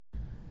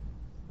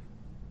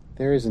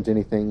there isn't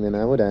anything, then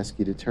I would ask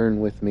you to turn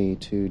with me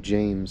to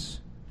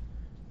James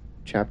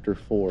chapter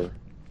 4.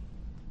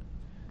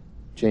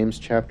 James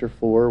chapter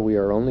 4, we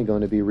are only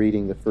going to be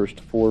reading the first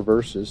 4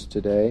 verses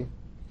today.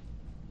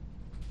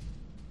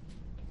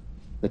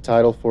 The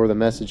title for the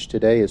message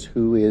today is,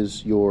 Who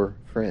is Your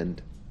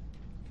Friend?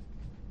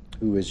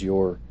 Who is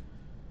your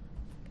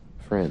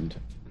friend?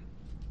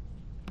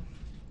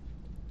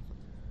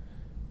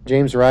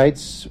 James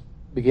writes,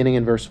 beginning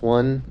in verse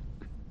 1,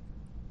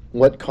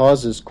 what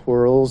causes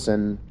quarrels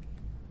and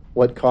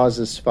what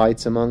causes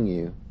fights among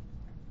you?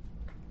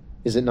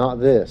 Is it not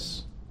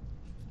this,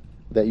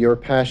 that your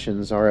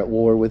passions are at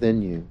war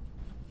within you?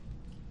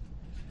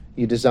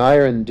 You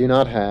desire and do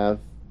not have,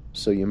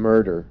 so you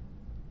murder.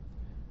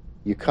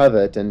 You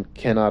covet and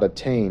cannot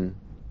obtain,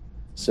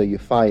 so you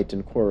fight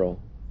and quarrel.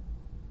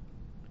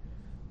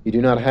 You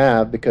do not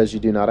have because you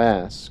do not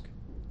ask.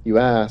 You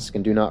ask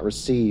and do not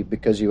receive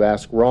because you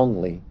ask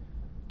wrongly,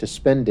 to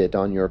spend it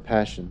on your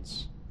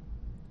passions.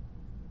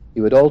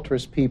 You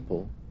adulterous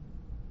people,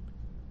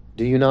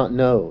 do you not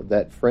know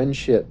that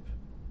friendship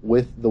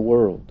with the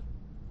world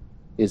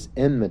is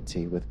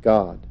enmity with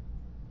God?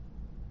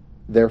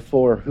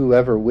 Therefore,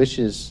 whoever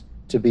wishes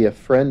to be a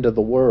friend of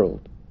the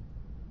world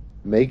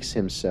makes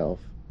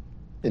himself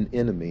an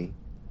enemy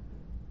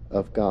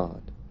of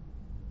God.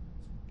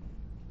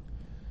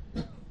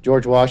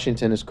 George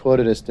Washington is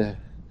quoted as to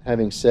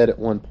having said at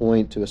one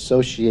point, to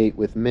associate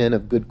with men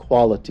of good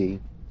quality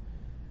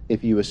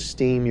if you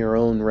esteem your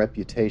own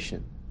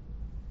reputation.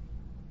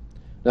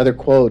 Another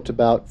quote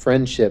about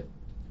friendship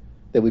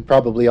that we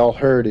probably all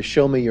heard is,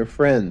 show me your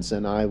friends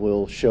and I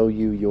will show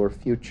you your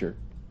future.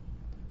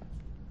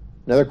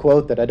 Another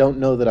quote that I don't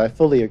know that I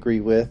fully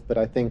agree with, but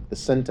I think the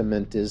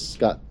sentiment has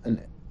got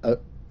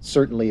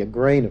certainly a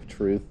grain of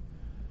truth,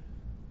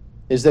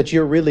 is that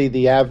you're really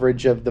the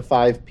average of the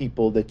 5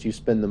 people that you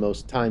spend the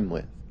most time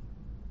with.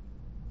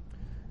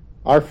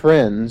 Our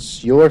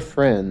friends, your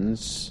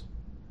friends,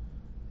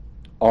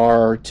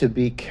 are to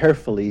be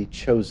carefully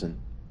chosen.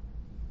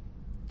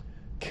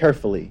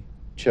 Carefully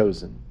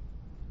chosen.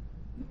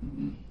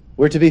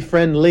 We're to be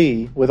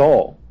friendly with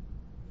all.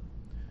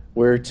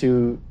 We're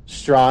to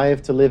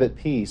strive to live at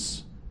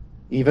peace,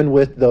 even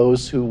with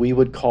those who we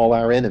would call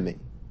our enemy.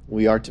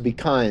 We are to be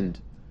kind.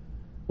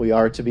 We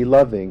are to be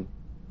loving.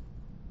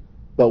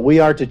 But we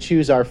are to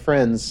choose our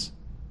friends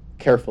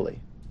carefully.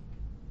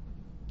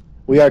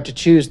 We are to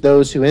choose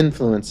those who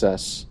influence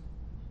us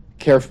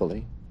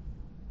carefully.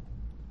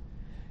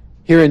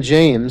 Here in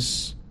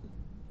James,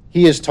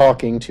 he is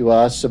talking to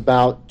us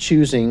about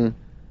choosing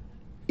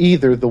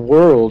either the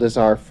world as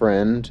our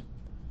friend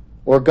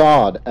or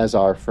God as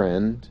our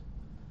friend.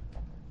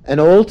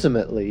 And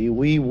ultimately,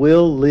 we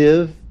will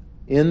live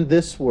in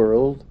this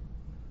world.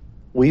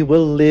 We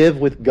will live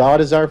with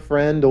God as our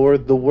friend or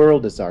the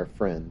world as our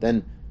friend.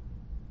 And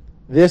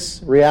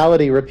this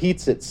reality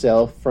repeats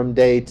itself from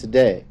day to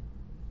day.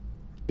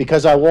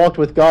 Because I walked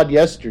with God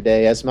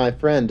yesterday as my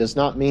friend does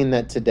not mean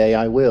that today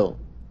I will.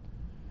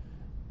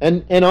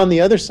 And on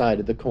the other side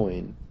of the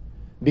coin,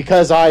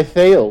 because I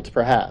failed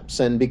perhaps,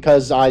 and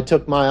because I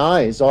took my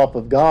eyes off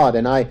of God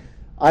and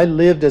I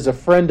lived as a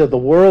friend of the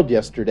world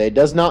yesterday,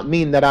 does not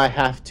mean that I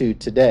have to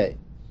today.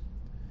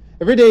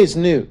 Every day is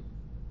new.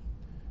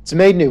 It's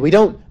made new. We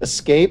don't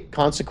escape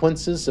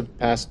consequences of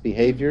past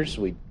behaviors.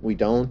 We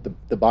don't.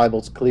 The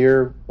Bible's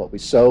clear. What we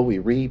sow, we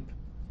reap.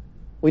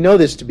 We know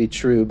this to be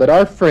true, but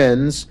our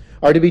friends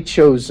are to be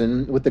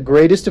chosen with the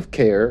greatest of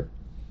care.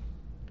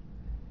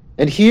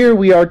 And here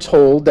we are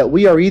told that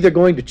we are either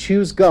going to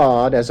choose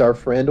God as our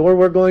friend or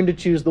we're going to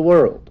choose the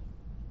world.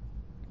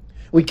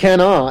 We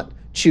cannot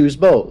choose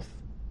both.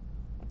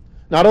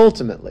 Not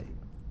ultimately.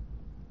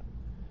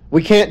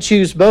 We can't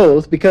choose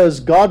both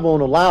because God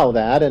won't allow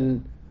that,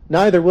 and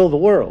neither will the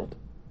world.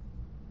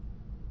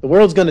 The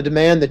world's going to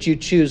demand that you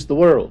choose the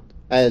world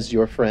as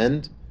your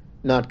friend,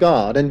 not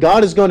God. And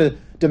God is going to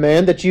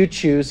demand that you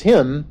choose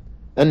Him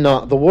and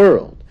not the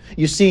world.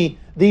 You see,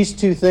 these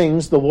two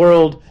things, the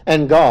world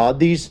and God,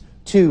 these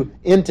two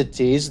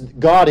entities,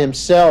 God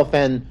Himself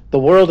and the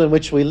world in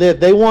which we live,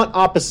 they want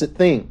opposite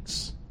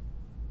things.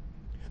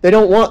 They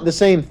don't want the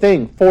same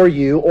thing for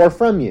you or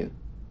from you.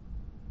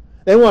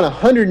 They want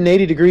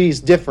 180 degrees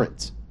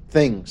different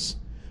things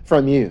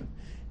from you.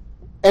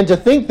 And to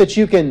think that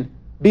you can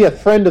be a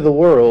friend of the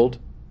world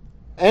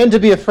and to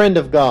be a friend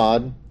of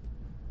God,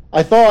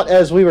 I thought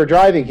as we were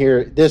driving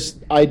here, this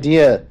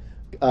idea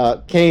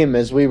came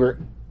as we were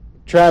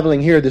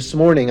traveling here this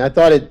morning. I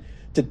thought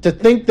to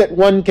think that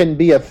one can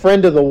be a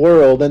friend of the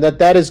world and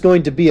that is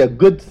going to be a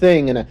good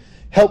thing and a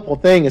helpful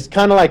thing is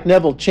kind of like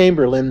Neville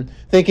Chamberlain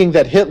thinking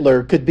that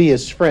Hitler could be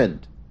his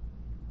friend.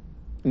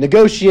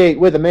 Negotiate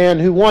with a man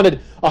who wanted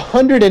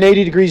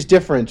 180 degrees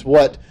different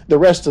what the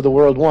rest of the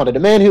world wanted. A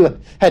man who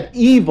had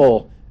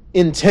evil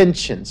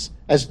intentions,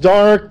 as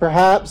dark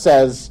perhaps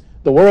as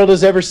the world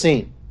has ever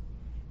seen.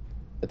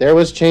 But there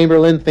was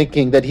Chamberlain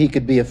thinking that he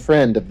could be a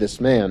friend of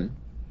this man.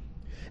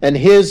 And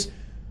his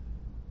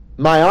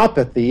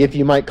myopathy, if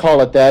you might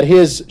call it that,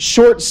 his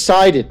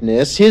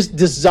short-sightedness, his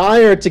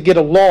desire to get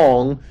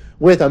along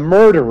with a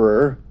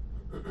murderer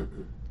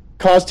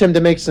caused him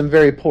to make some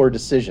very poor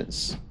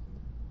decisions.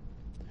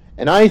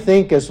 And I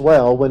think as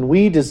well, when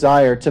we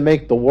desire to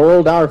make the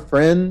world our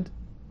friend,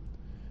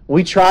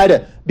 we try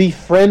to be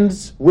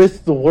friends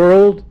with the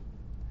world,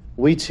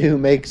 we too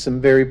make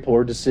some very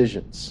poor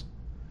decisions.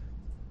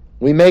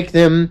 We make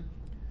them,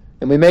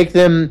 and we make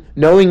them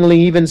knowingly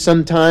even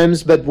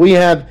sometimes, but we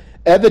have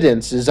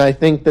evidences, I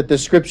think, that the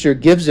Scripture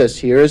gives us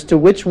here as to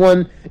which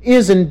one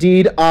is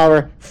indeed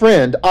our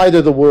friend,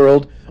 either the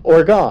world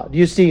or God.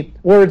 You see,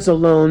 words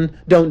alone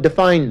don't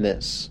define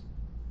this.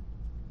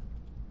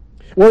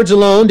 Words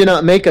alone do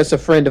not make us a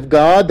friend of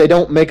God. They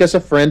don't make us a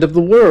friend of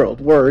the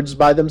world. Words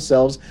by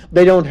themselves,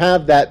 they don't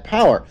have that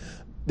power.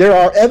 There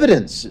are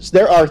evidences.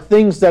 There are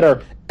things that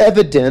are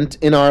evident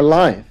in our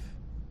life.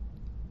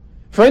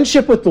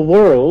 Friendship with the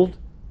world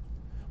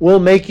will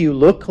make you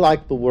look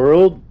like the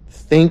world,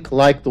 think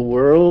like the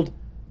world,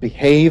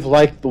 behave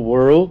like the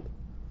world,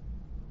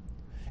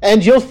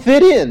 and you'll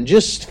fit in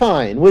just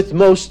fine with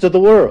most of the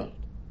world.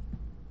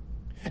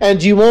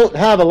 And you won't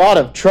have a lot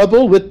of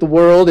trouble with the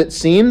world, it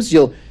seems.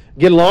 You'll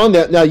get along.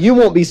 Now, you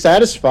won't be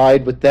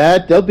satisfied with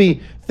that. There'll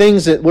be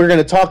things that we're going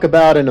to talk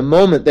about in a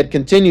moment that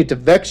continue to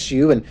vex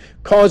you and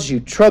cause you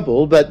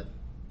trouble, but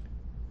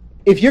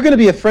if you're going to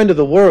be a friend of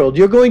the world,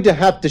 you're going to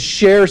have to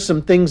share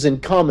some things in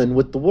common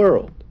with the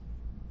world.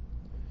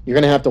 You're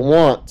going to have to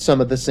want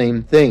some of the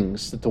same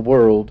things that the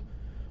world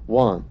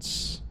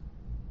wants.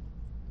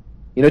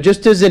 You know,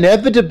 just as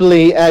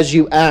inevitably as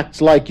you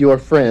act like your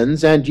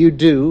friends, and you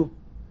do,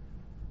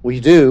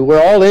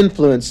 we're all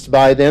influenced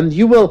by them,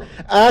 you will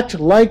act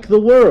like the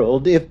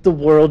world if the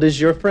world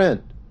is your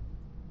friend.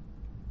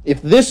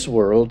 If this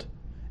world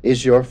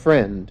is your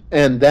friend,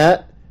 and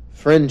that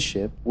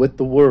friendship with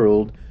the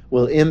world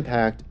will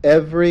impact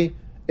every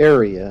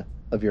area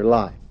of your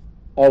life.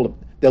 All of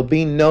it. There'll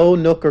be no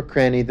nook or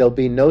cranny. There'll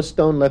be no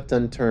stone left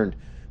unturned.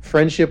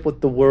 Friendship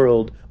with the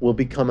world will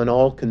become an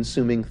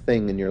all-consuming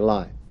thing in your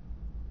life.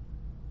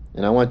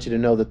 And I want you to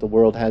know that the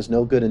world has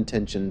no good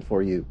intention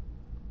for you.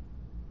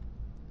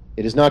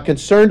 It is not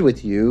concerned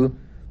with you.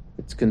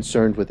 It's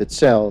concerned with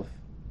itself.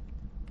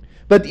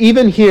 But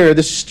even here,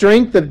 the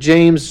strength of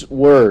James'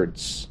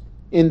 words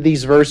in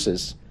these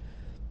verses,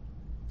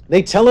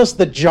 they tell us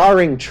the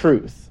jarring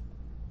truth.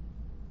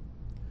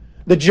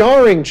 The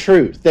jarring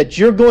truth that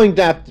you're going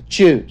to have to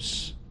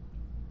choose.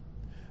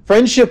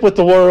 Friendship with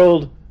the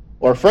world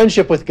or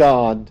friendship with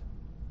God,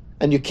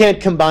 and you can't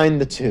combine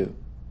the two.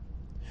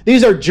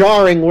 These are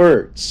jarring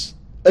words,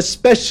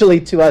 especially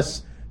to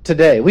us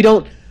today. We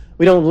don't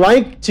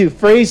like to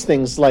phrase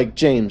things like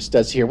James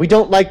does here. We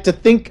don't like to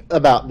think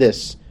about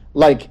this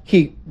like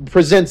he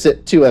presents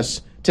it to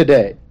us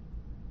today.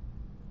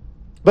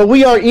 But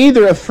we are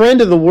either a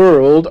friend of the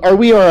world or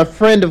we are a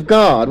friend of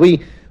God.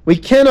 We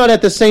cannot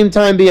at the same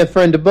time be a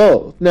friend of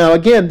both. Now,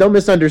 again, don't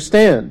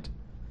misunderstand.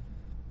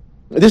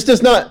 This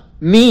does not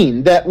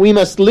mean that we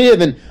must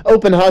live in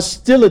open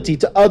hostility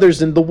to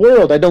others in the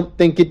world. I don't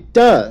think it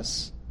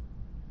does.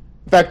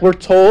 In fact, we're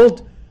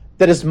told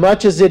that as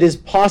much as it is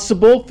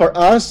possible for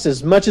us,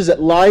 as much as it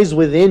lies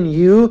within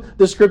you,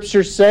 the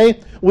Scriptures say,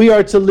 we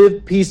are to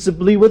live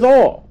peaceably with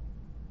all.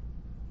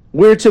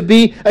 We're to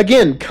be,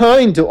 again,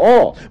 kind to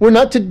all. We're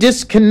not to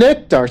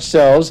disconnect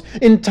ourselves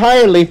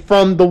entirely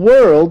from the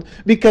world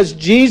because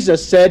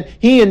Jesus said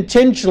He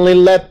intentionally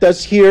left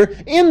us here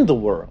in the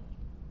world.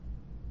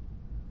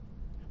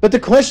 But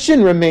the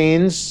question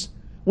remains,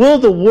 will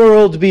the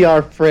world be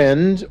our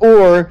friend,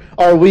 or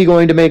are we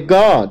going to make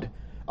God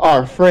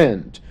our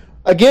friend?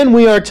 Again,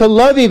 we are to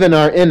love even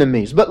our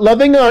enemies, but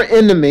loving our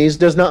enemies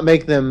does not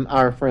make them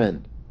our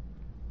friend.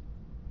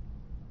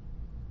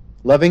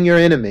 Loving your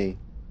enemy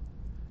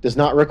does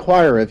not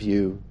require of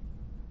you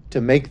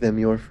to make them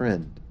your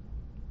friend.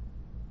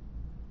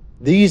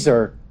 This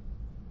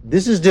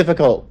is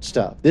difficult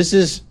stuff. This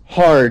is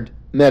hard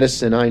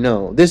medicine, I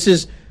know.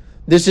 These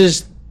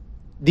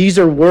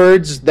are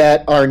words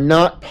that are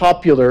not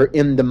popular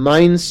in the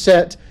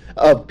mindset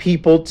of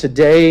people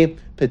today,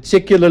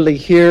 particularly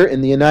here in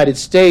the United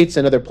States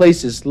and other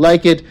places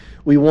like it.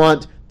 We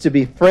want to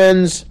be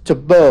friends to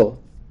both.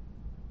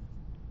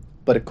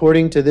 But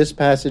according to this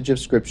passage of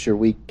Scripture,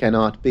 we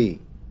cannot be.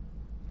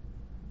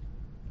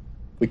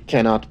 We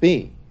cannot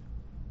be.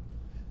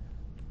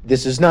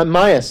 This is not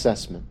my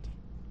assessment.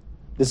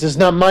 This is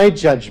not my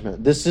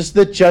judgment. This is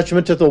the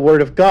judgment of the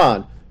Word of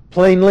God,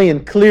 plainly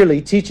and clearly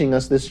teaching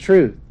us this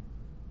truth.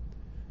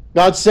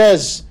 God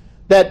says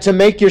that to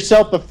make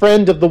yourself a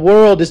friend of the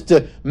world is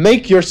to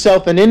make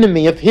yourself an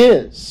enemy of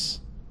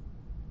His.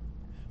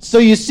 So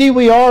you see,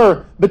 we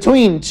are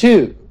between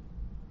two.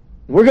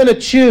 We're going to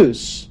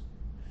choose.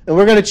 And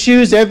we're going to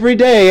choose every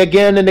day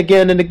again and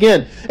again and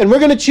again. And we're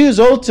going to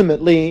choose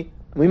ultimately.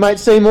 We might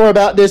say more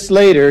about this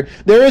later.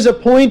 There is a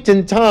point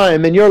in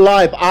time in your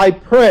life, I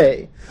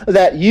pray,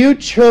 that you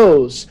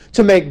chose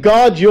to make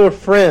God your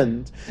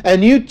friend,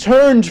 and you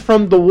turned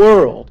from the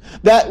world,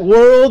 that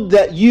world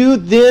that you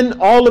then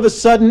all of a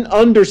sudden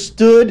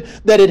understood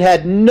that it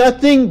had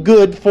nothing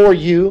good for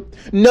you,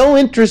 no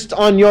interest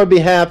on your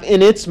behalf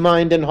in its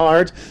mind and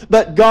heart,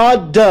 but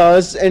God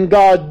does, and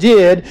God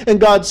did, and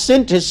God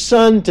sent His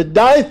Son to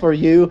die for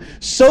you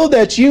so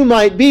that you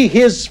might be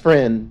His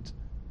friend.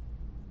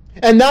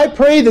 And I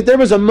pray that there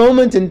was a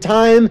moment in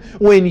time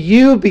when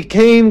you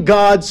became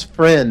God's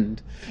friend.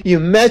 You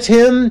met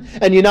Him,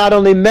 and you not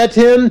only met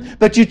Him,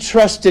 but you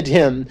trusted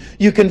Him.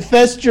 You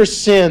confessed your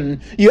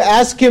sin. You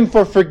asked Him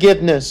for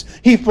forgiveness.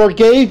 He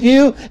forgave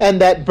you,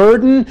 and that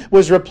burden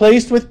was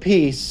replaced with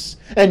peace.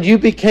 And you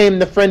became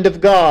the friend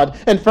of God.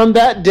 And from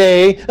that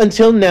day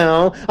until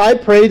now, I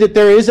pray that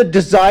there is a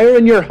desire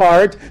in your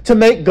heart to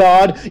make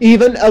God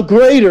even a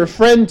greater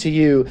friend to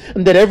you.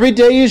 And that every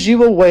day as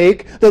you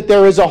awake, that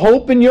there is a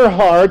hope in your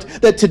heart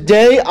that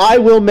today I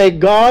will make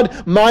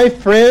God my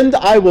friend.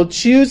 I will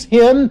choose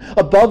Him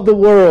above the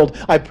world.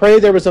 I pray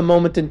there was a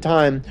moment in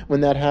time when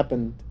that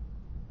happened.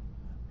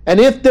 And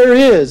if there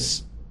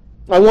is,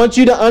 I want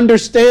you to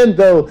understand,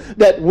 though,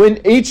 that when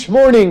each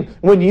morning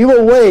when you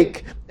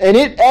awake, and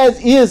it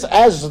is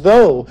as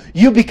though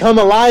you become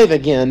alive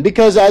again,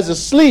 because as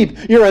asleep,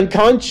 you're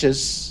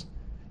unconscious.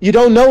 You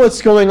don't know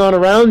what's going on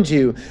around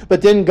you.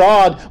 But then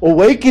God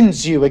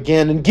awakens you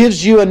again and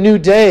gives you a new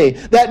day.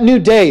 That new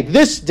day,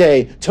 this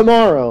day,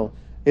 tomorrow,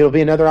 it'll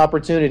be another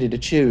opportunity to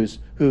choose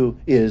who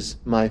is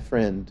my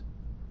friend.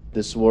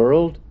 This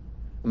world?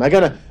 Am I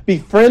going to be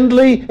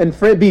friendly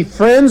and be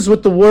friends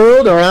with the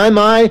world, or am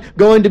I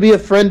going to be a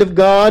friend of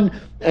God?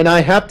 And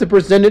I have to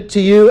present it to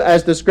you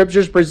as the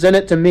Scriptures present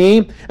it to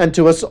me and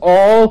to us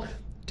all.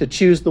 To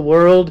choose the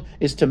world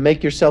is to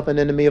make yourself an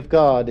enemy of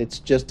God. It's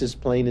just as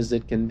plain as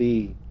it can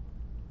be.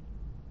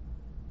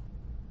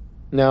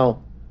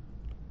 Now,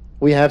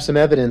 we have some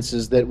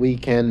evidences that we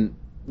can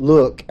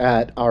look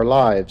at our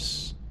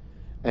lives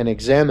and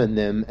examine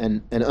them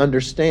and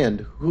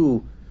understand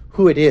who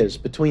it is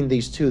between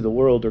these two, the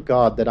world or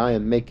God, that I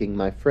am making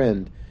my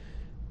friend.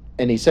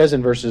 And he says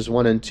in verses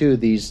 1 and 2,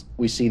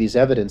 we see these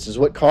evidences.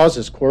 What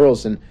causes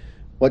quarrels and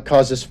what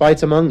causes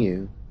fights among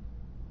you?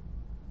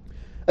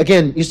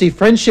 Again, you see,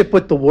 friendship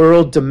with the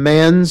world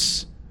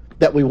demands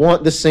that we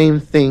want the same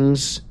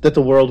things that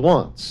the world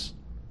wants.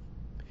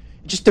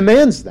 It just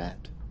demands that.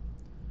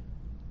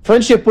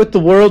 Friendship with the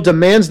world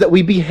demands that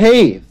we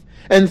behave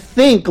and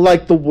think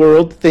like the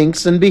world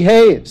thinks and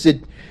behaves.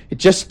 It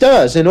just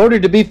does. In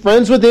order to be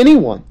friends with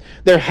anyone,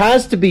 there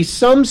has to be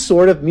some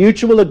sort of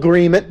mutual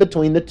agreement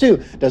between the two.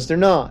 Does there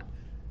not?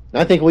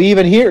 And I think we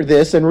even hear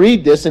this and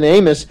read this in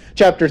Amos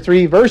chapter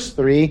 3, verse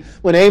 3,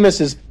 when Amos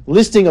is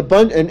listing a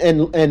bunch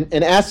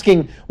and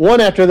asking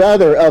one after the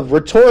other of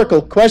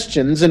rhetorical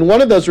questions. And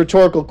one of those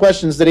rhetorical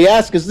questions that he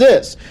asks is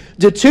this: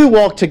 do two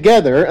walk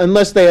together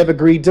unless they have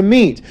agreed to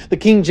meet? The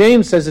King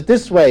James says it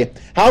this way: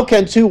 how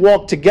can two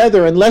walk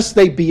together unless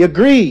they be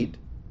agreed?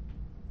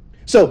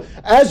 So,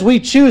 as we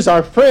choose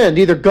our friend,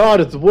 either God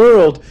or the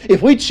world,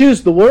 if we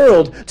choose the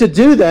world to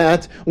do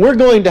that, we're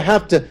going to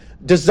have to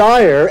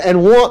desire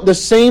and want the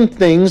same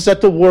things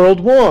that the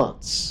world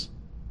wants.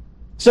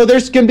 So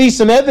there can be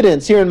some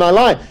evidence here in my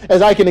life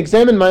as I can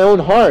examine my own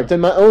heart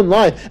and my own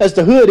life as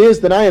to who it is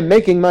that I am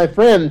making my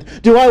friend.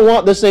 Do I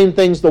want the same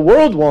things the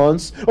world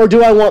wants, or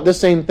do I want the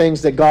same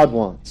things that God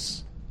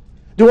wants?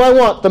 Do I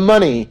want the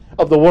money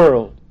of the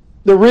world,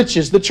 the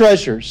riches, the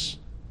treasures?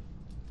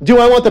 Do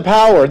I want the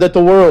power that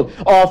the world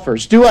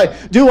offers? Do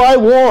I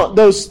want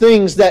those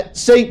things that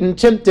Satan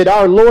tempted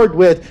our Lord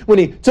with when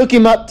he took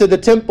him up to the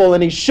temple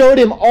and he showed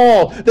him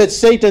all that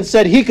Satan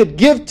said he could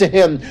give to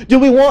him? Do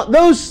we want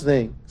those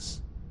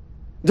things?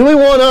 Do we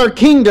want our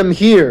kingdom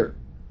here?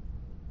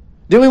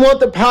 Do we want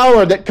the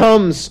power that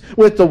comes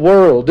with the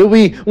world? Do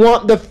we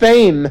want the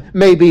fame,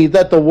 maybe,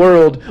 that the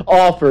world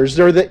offers,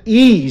 or the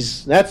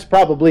ease? That's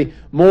probably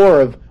more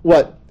of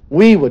what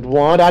we would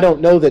want. I don't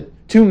know that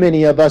too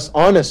many of us,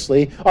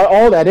 honestly, are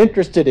all that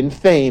interested in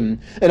fame.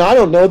 And I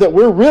don't know that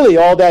we're really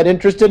all that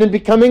interested in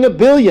becoming a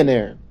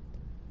billionaire.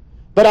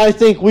 But I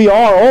think we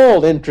are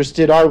all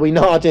interested, are we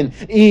not, in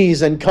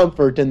ease and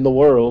comfort in the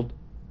world.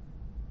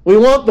 We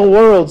want the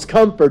world's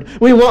comfort.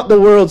 We want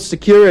the world's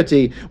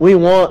security. We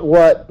want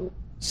what,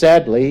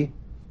 sadly,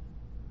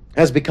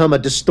 has become a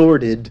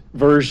distorted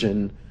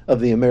version of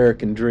the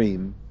American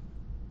dream.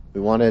 We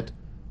want it.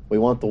 We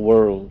want the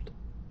world.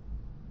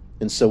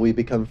 And so we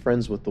become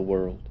friends with the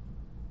world.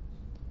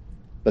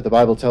 But the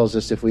Bible tells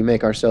us if we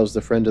make ourselves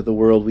the friend of the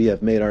world, we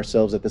have made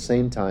ourselves at the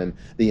same time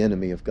the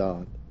enemy of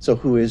God. So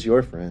who is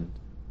your friend?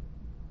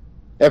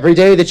 Every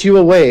day that you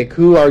awake,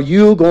 who are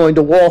you going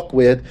to walk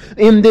with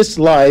in this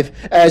life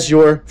as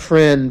your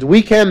friend?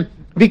 We can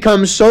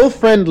become so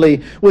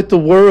friendly with the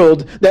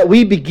world that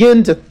we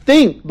begin to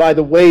think, by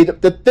the way,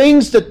 that the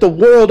things that the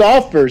world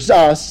offers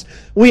us,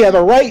 we have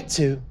a right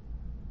to.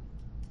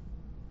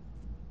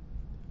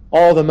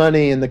 All the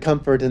money and the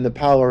comfort and the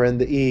power and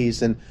the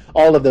ease and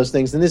all of those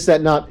things. And this,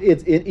 that, not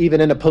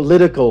even in a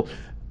political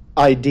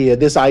idea,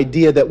 this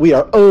idea that we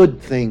are owed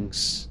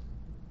things.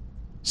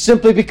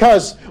 simply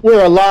because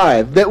we're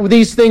alive, that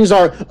these things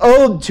are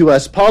owed to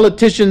us.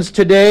 Politicians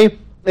today,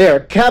 they are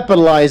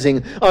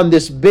capitalizing on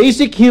this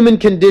basic human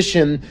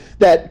condition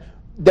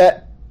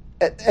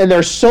and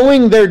they're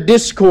sowing their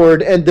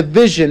discord and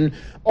division,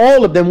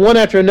 all of them, one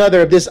after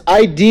another, of this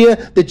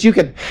idea that you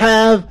can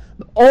have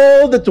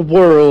all that the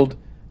world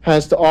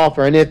has to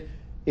offer. And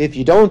if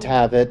you don't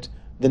have it,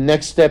 the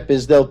next step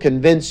is they'll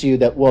convince you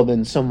that, well,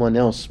 then someone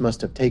else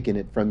must have taken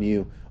it from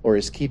you or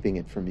is keeping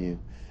it from you.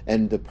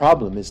 And the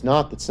problem is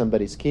not that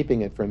somebody's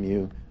keeping it from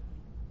you.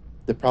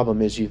 The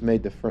problem is you've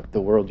made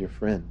the world your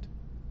friend.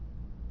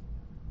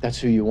 That's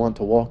who you want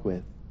to walk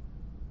with.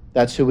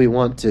 That's who we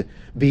want to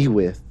be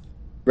with,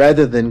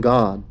 rather than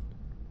God.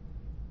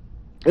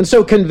 And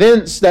so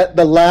convinced that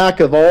the lack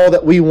of all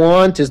that we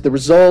want is the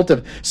result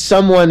of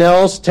someone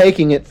else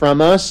taking it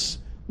from us,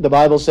 the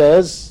Bible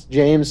says,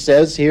 James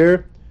says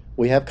here,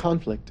 we have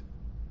conflict.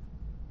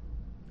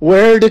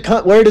 Where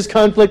does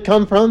conflict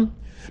come from?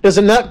 Does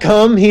it not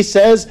come, he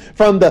says,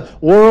 from the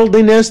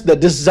worldliness, the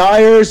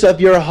desires of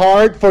your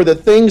heart for the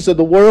things of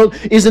the world?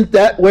 Isn't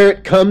that where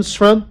it comes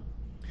from?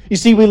 You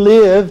see, we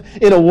live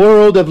in a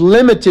world of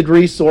limited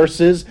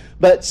resources,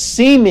 but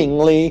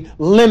seemingly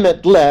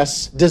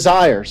limitless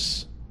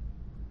desires.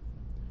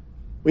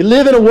 We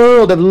live in a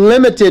world of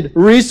limited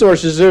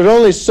resources. There's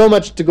only so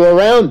much to go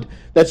around.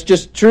 That's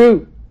just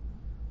true.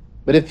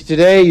 But if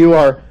today you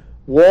are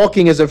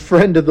walking as a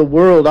friend of the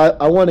world,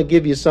 I want to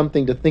give you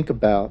something to think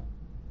about.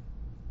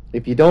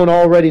 If you don't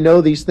already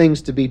know these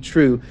things to be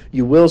true,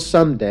 you will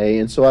someday,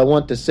 and so I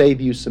want to save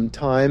you some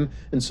time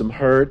and some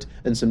hurt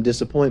and some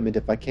disappointment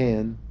if I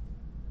can.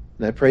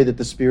 And I pray that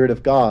the Spirit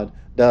of God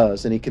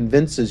does, and He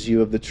convinces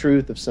you of the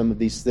truth of some of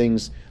these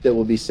things that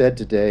will be said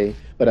today.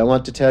 But I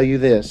want to tell you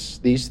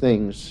these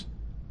things.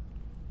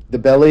 The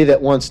belly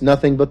that wants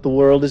nothing but the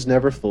world is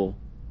never full.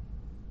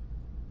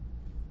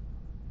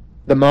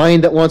 The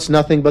mind that wants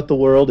nothing but the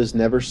world is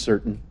never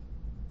certain.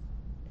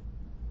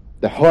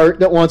 The heart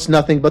that wants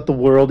nothing but the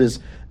world is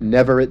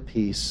never at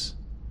peace.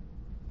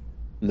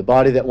 And the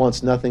body that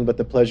wants nothing but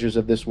the pleasures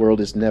of this world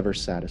is never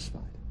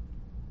satisfied.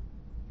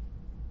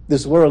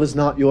 This world is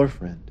not your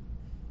friend,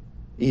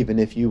 even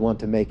if you want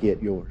to make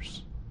it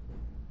yours.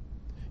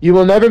 You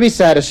will never be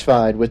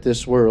satisfied with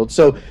this world.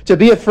 So to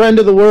be a friend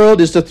of the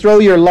world is to throw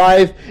your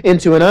life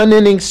into an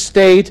unending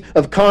state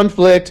of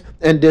conflict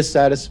and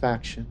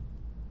dissatisfaction.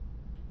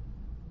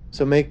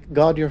 So make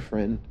God your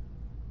friend.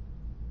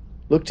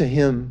 Look to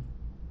Him,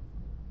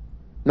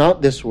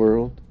 not this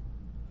world.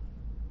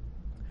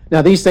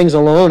 Now, these things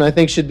alone, I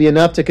think, should be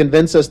enough to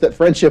convince us that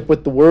friendship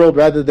with the world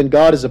rather than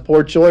God is a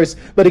poor choice.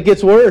 But it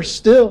gets worse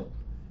still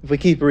if we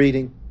keep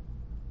reading.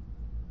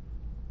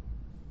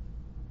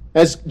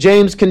 As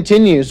James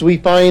continues, we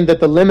find that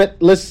the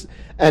limitless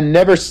and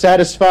never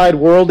satisfied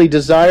worldly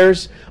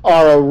desires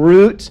are a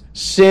root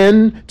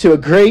sin to a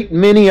great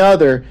many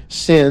other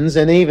sins.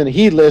 And even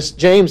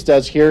James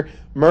does here,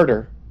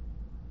 murder.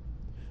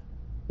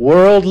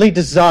 Worldly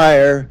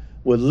desire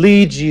will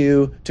lead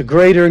you to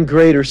greater and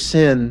greater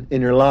sin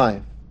in your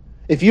life.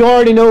 If you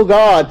already know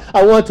God,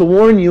 I want to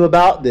warn you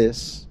about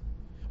this.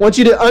 I want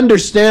you to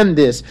understand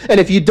this. And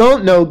if you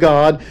don't know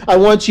God, I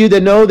want you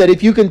to know that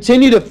if you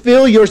continue to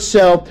fill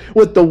yourself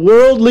with the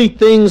worldly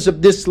things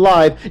of this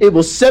life, it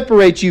will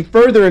separate you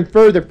further and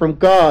further from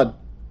God.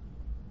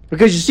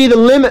 Because you see, the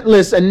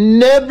limitless and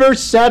never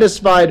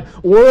satisfied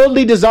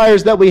worldly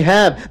desires that we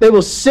have, they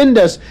will send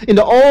us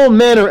into all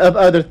manner of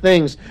other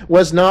things.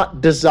 Was not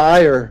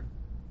desire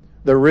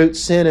the root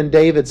sin in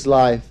David's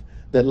life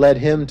that led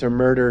him to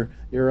murder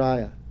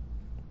Uriah?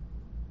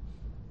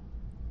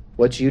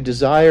 What you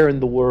desire in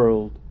the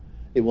world,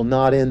 it will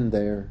not end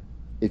there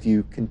if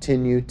you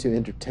continue to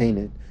entertain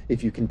it,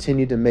 if you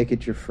continue to make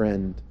it your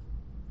friend.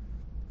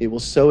 It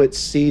will sow its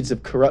seeds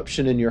of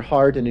corruption in your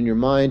heart and in your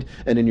mind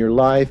and in your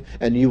life,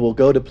 and you will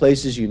go to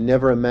places you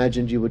never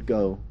imagined you would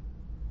go.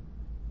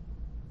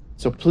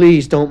 So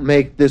please don't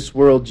make this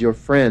world your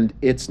friend.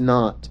 It's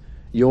not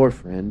your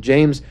friend.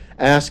 James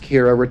asks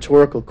here a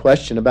rhetorical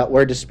question about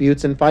where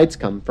disputes and fights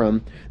come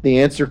from. The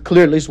answer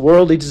clearly is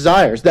worldly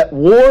desires that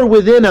war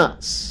within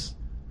us.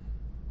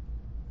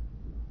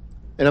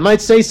 And I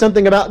might say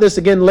something about this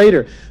again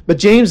later. But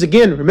James,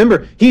 again,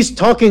 remember, he's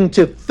talking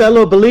to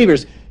fellow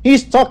believers.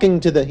 He's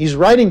writing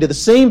to the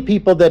same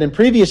people that in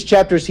previous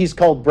chapters he's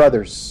called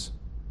brothers.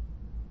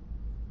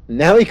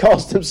 Now he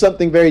calls them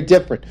something very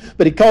different.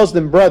 But he calls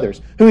them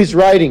brothers, who he's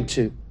writing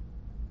to.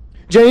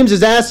 James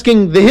is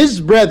asking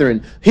his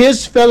brethren,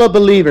 his fellow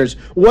believers,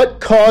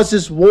 what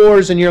causes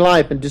wars in your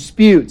life and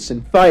disputes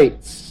and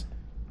fights?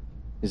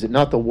 Is it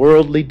not the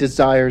worldly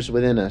desires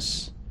within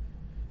us?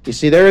 You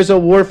see, there is a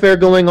warfare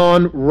going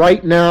on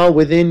right now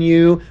within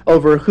you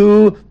over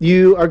who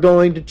you are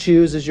going to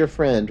choose as your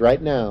friend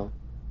right now.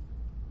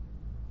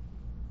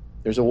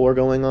 There's a war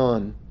going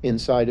on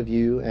inside of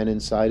you and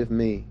inside of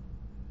me.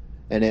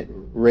 And it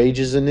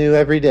rages anew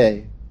every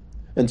day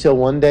until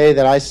one day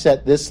that I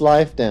set this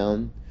life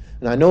down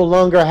and I no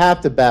longer have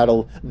to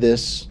battle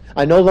this.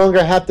 I no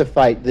longer have to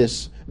fight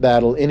this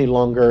battle any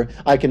longer.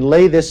 I can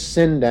lay this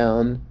sin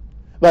down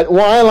But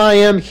while I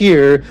am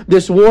here,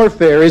 this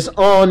warfare is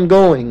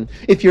ongoing.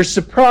 If you're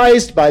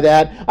surprised by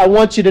that, I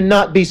want you to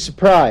not be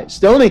surprised.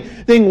 The only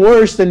thing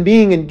worse than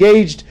being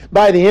engaged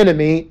by the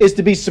enemy is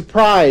to be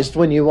surprised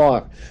when you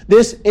are.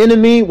 This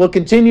enemy will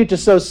continue to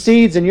sow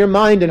seeds in your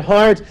mind and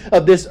heart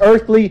of this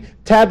earthly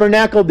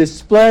tabernacle,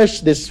 this flesh,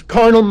 this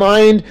carnal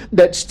mind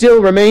that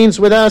still remains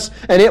with us,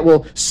 and it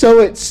will sow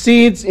its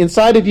seeds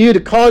inside of you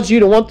to cause you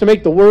to want to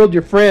make the world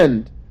your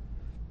friend.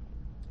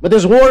 But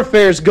there's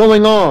warfare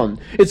going on.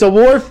 It's a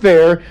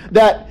warfare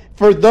that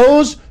for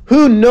those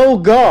who know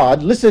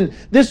God, listen,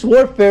 this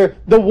warfare,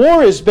 the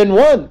war has been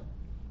won.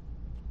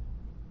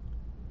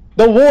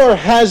 The war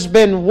has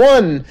been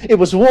won. It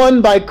was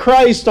won by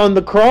Christ on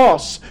the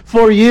cross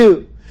for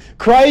you.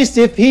 Christ,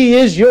 if He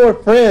is your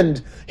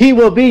friend, He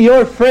will be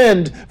your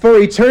friend for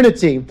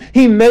eternity.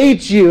 He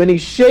made you and He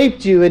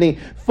shaped you and He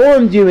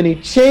formed you and He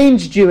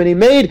changed you and He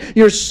made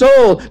your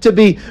soul to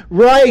be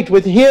right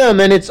with Him,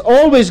 and it's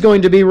always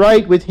going to be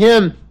right with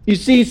Him. You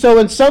see, so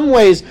in some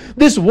ways,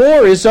 this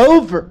war is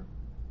over.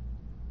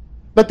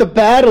 But the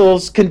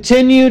battles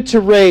continue to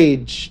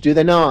rage, do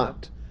they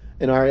not,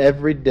 in our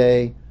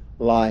everyday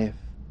life.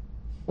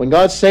 When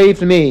God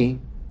saved me,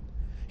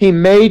 He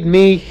made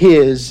me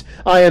His.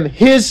 I am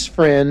His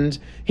friend.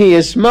 He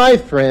is my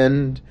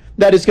friend.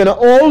 That is going to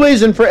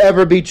always and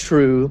forever be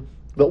true.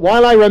 But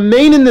while I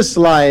remain in this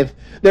life,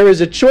 there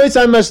is a choice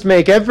I must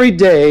make every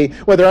day,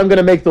 whether I'm going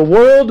to make the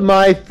world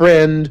my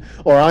friend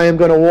or I am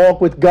going to walk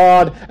with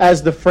God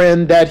as the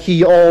friend that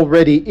He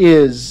already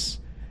is.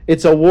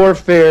 It's a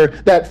warfare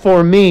that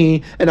for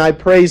me, and I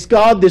praise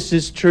God this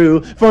is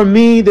true, for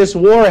me this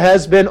war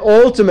has been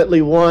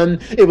ultimately won.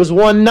 It was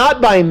won not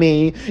by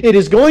me. It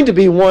is going to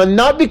be won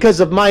not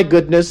because of my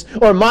goodness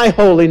or my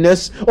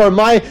holiness or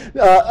my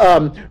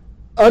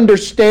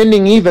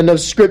understanding even of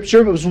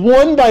Scripture. It was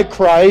won by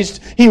Christ.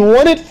 He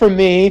won it for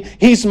me.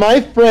 He's my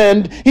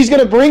friend. He's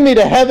going to bring me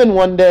to heaven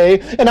one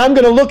day, and I'm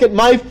going to look at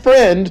my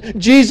friend,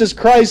 Jesus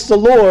Christ the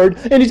Lord,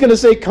 and He's going to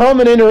say,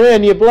 "Come and enter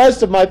in, you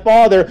blessed of my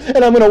Father."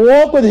 And I'm going to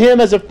walk with Him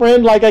as a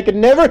friend like I could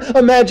never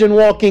imagine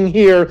walking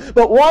here.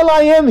 But while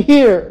I am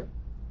here,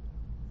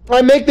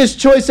 I make this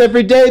choice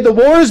every day. The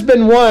war has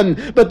been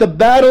won, but the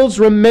battles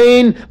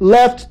remain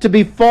left to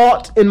be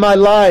fought in my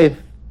life.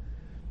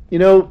 You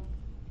know,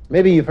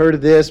 maybe you've heard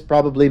of this,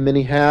 probably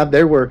many have.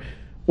 There were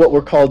what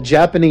were called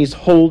Japanese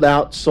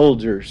holdout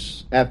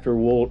soldiers after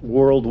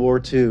World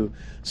War II,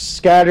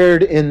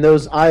 scattered in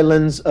those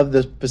islands of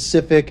the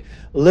Pacific.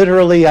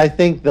 Literally, I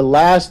think the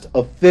last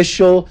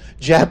official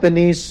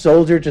Japanese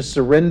soldier to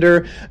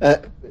surrender,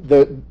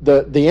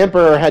 the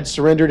emperor had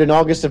surrendered in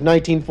August of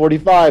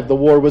 1945. The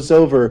war was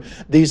over.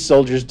 These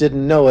soldiers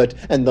didn't know it.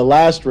 And the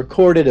last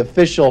recorded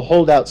official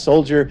holdout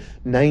soldier,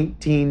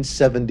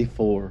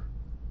 1974.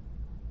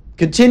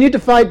 Continued to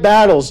fight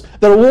battles.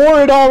 The war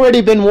had already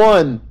been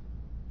won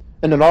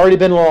and had already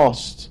been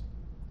lost.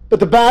 But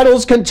the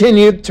battles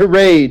continued to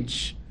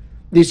rage.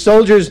 These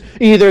soldiers,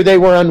 either they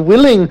were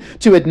unwilling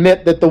to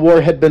admit that the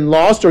war had been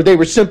lost, or they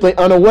were simply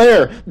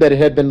unaware that it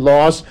had been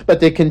lost,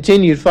 but they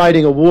continued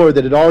fighting a war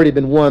that had already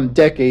been won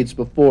decades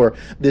before.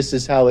 This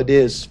is how it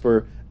is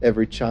for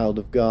every child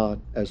of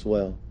God as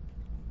well.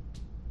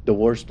 The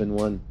war's been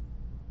won,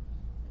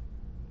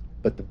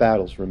 but the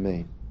battles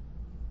remain.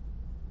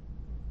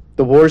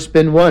 The war's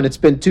been won. It's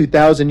been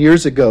 2,000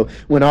 years ago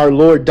when our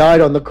Lord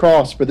died on the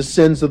cross for the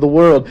sins of the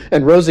world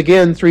and rose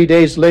again 3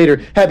 days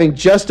later, having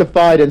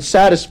justified and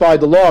satisfied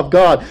the law of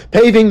God,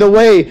 paving the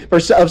way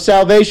of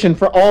salvation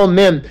for all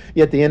men.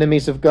 Yet the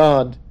enemies of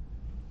God,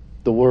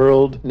 the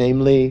world,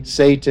 namely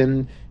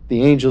Satan,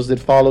 the angels that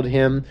followed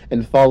him,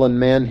 and fallen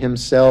man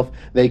himself,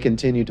 they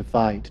continue to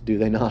fight, do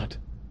they not?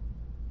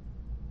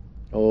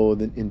 Oh,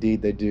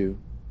 indeed they do.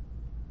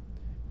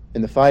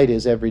 And the fight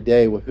is every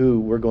day with who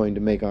we're going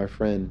to make our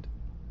friend.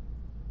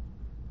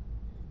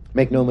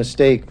 Make no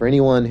mistake, for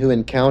anyone who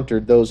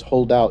encountered those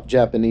holdout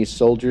Japanese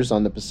soldiers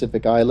on the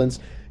Pacific Islands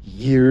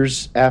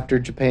years after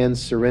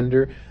Japan's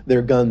surrender,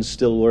 their guns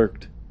still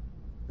worked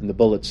and the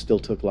bullets still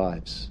took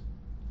lives.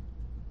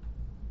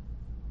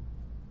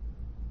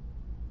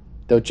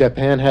 Though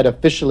Japan had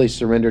officially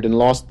surrendered and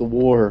lost the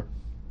war,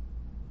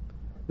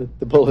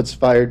 the bullets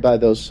fired by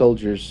those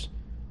soldiers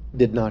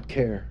did not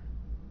care.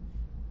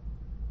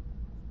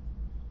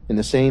 In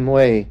the same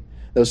way,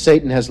 though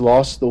Satan has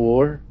lost the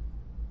war,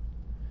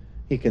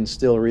 he can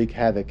still wreak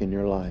havoc in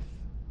your life.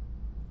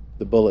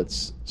 The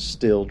bullets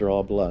still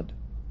draw blood.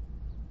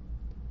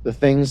 The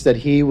things that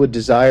he would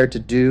desire to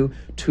do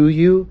to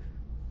you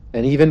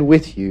and even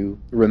with you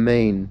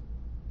remain.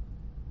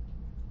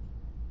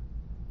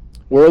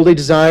 Worldly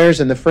desires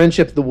and the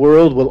friendship of the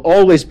world will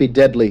always be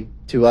deadly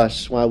to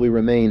us while we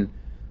remain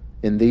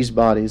in these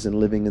bodies and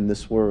living in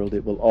this world.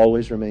 It will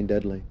always remain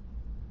deadly.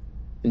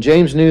 And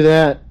James knew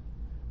that.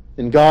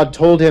 And God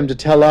told him to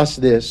tell us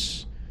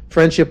this.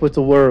 Friendship with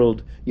the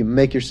world, you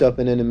make yourself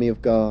an enemy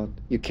of God.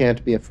 You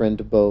can't be a friend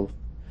to both.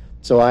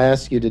 So I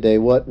ask you today,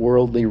 what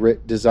worldly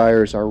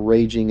desires are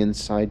raging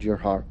inside your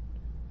heart?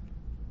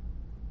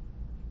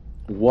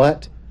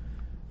 What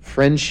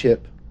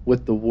friendship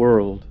with the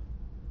world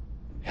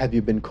have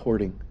you been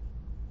courting?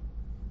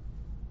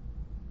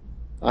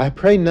 I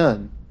pray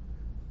none,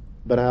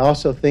 but I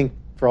also think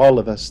for all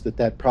of us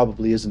that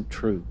probably isn't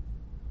true.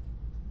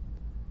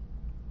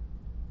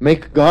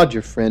 Make God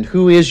your friend.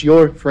 Who is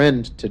your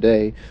friend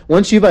today?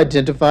 Once you've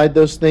identified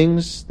those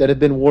things that have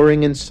been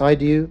warring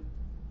inside you,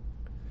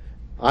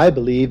 I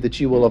believe that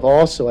you will have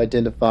also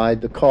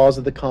identified the cause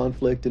of the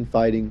conflict and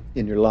fighting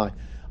in your life.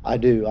 I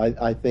do.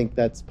 I think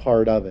that's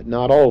part of it.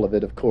 Not all of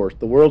it, of course.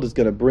 The world is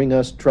going to bring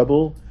us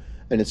trouble,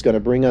 and it's going to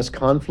bring us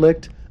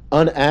conflict,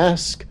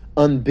 unasked,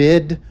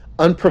 unbid,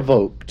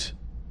 unprovoked.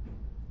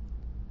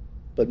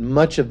 But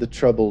much of the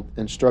trouble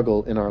and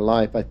struggle in our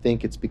life, I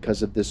think it's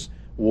because of this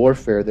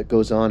warfare that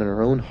goes on in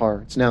our own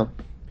hearts. Now,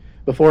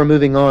 before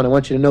moving on, I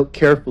want you to note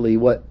carefully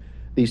what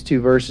these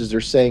two verses are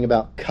saying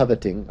about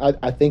coveting.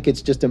 I think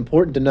it's just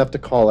important enough to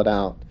call it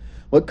out.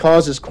 What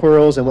causes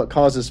quarrels and what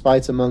causes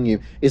fights among you?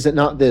 Is it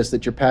not this,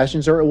 that your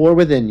passions are at war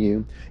within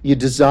you? You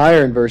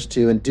desire, in verse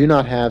 2, and do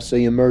not have, so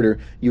you murder.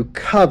 You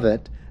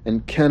covet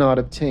and cannot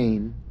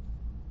obtain.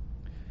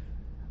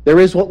 There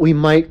is what we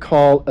might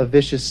call a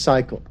vicious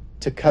cycle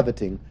to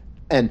coveting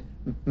and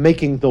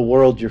making the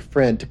world your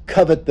friend, to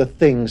covet the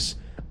things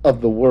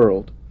of the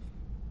world.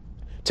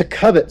 To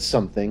covet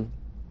something,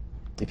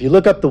 if you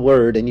look up the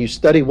word and you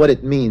study what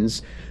it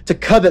means, to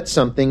covet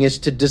something is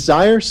to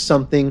desire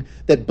something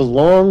that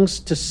belongs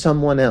to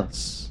someone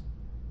else.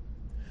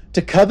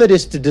 To covet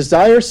is to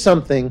desire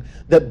something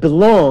that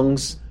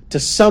belongs to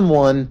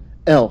someone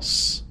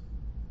else.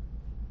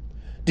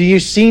 Do you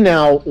see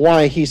now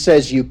why he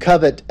says you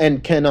covet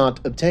and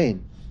cannot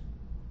obtain?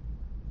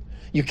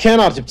 You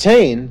cannot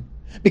obtain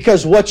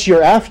because what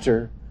you're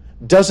after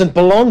doesn't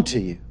belong to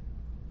you.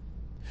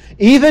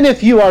 Even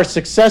if you are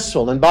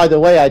successful, and by the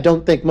way, I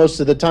don't think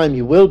most of the time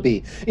you will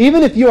be,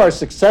 even if you are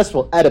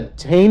successful at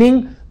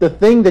obtaining the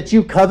thing that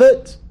you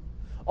covet,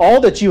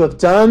 all that you have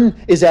done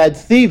is add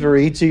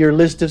thievery to your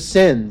list of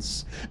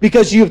sins.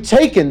 Because you've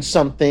taken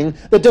something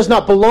that does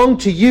not belong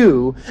to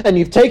you, and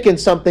you've taken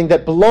something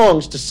that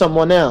belongs to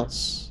someone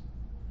else.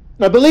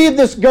 And I believe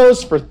this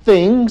goes for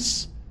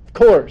things, of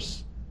course.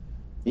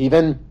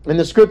 Even in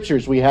the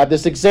Scriptures, we have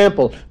this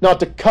example, not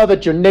to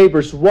covet your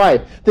neighbor's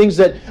wife,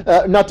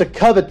 not to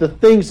covet the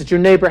things that your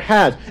neighbor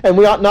has. And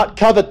we ought not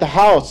covet the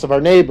house of our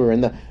neighbor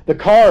and the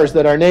cars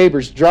that our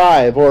neighbors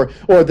drive or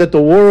that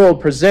the world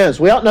presents.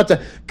 We ought not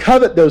to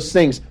covet those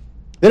things.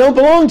 They don't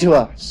belong to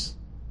us.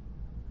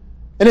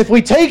 And if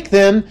we take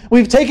them,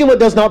 we've taken what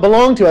does not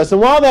belong to us. And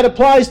while that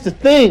applies to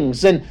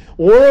things and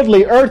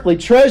worldly, earthly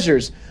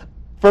treasures,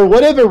 for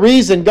whatever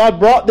reason, God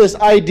brought this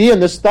idea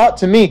and this thought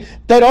to me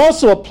that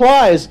also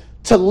applies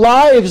to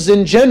lives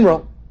in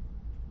general.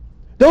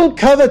 Don't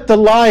covet the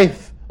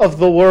life of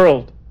the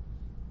world,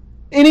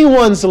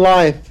 anyone's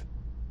life.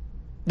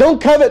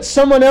 Don't covet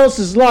someone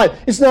else's life.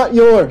 It's not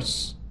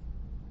yours.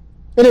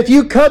 And if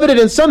you covet it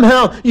and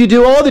somehow you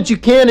do all that you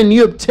can and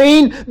you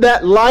obtain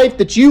that life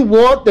that you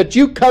want, that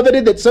you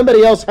coveted, that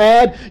somebody else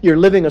had, you're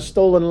living a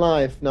stolen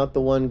life, not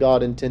the one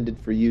God intended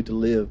for you to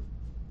live.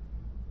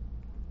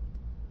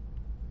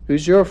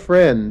 Who's your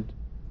friend?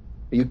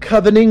 Are you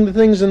coveting the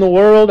things in the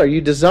world? Are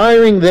you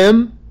desiring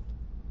them?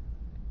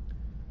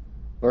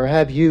 Or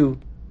have you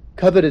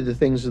coveted the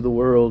things of the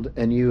world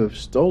and you have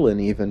stolen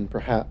even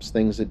perhaps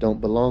things that don't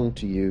belong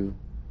to you?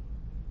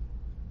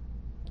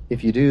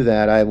 If you do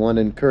that, I want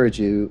to encourage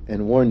you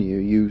and warn you,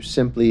 you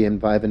simply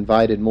have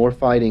invited more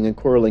fighting and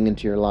quarreling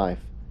into your life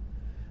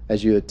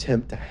as you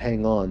attempt to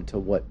hang on to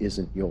what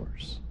isn't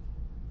yours.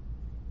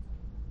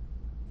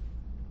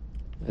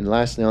 And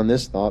lastly, on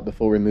this thought,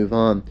 before we move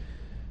on,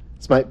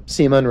 this might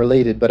seem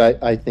unrelated, but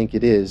I think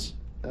it is.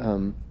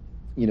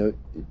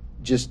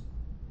 Just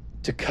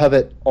to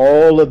covet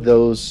all of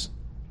those,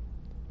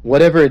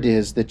 whatever it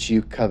is that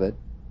you covet,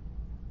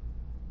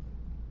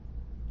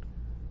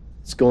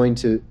 it's going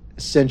to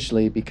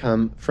essentially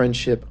become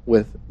friendship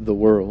with the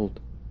world.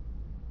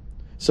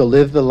 So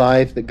live the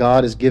life that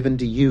God has given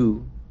to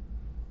you,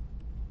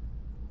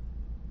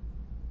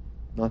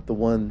 not the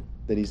one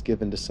that He's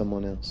given to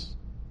someone else.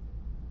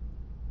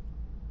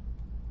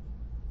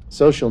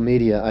 Social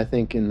media, I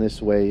think, in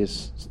this way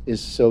is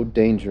so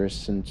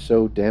dangerous and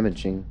so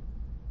damaging.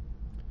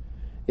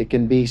 It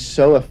can be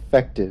so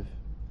effective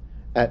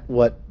at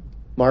what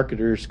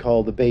marketers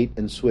call the bait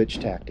and switch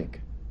tactic.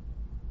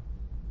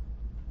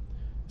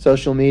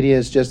 Social media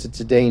is it's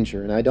a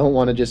danger, and I don't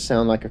want to just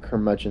sound like a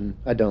curmudgeon.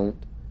 I don't.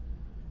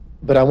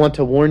 But I want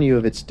to warn you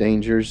of its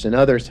dangers, and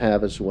others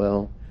have as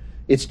well.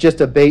 It's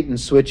just a bait and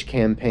switch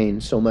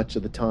campaign so much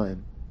of the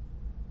time.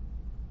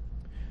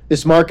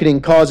 This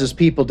marketing causes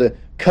people to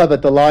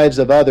covet the lives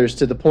of others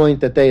to the point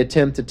that they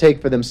attempt to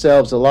take for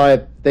themselves a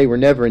life they were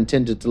never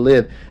intended to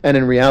live and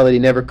in reality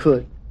never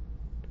could.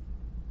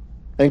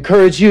 I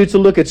encourage you to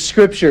look at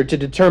Scripture to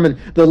determine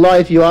the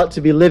life you ought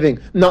to be living,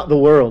 not the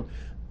world.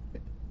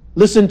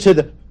 Listen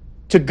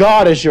to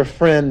God as your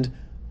friend,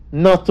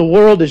 not the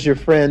world as your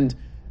friend,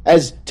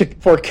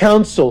 for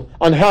counsel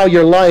on how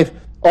your life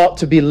ought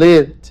to be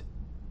lived.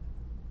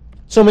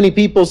 So many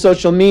people,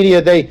 social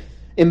media, they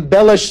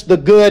embellish the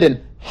good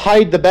and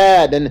hide the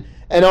bad,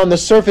 and on the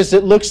surface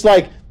it looks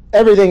like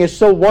everything is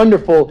so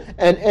wonderful,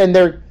 and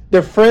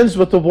they're friends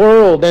with the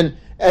world,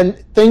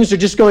 and things are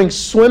just going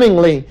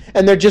swimmingly,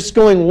 and they're just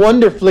going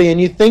wonderfully, and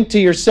you think to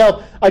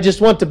yourself, I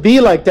just want to be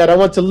like that. I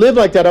want to live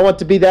like that. I want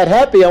to be that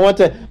happy. I want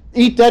to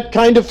eat that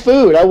kind of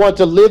food. I want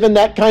to live in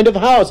that kind of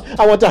house.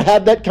 I want to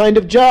have that kind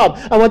of job.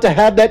 I want to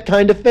have that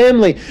kind of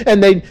family.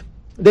 And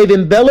they've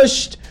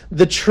embellished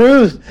the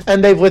truth,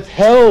 and they've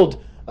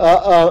withheld,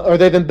 or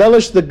they've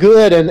embellished the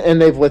good,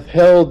 and they've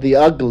withheld the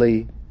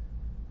ugly.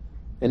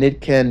 And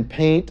it can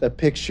paint a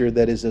picture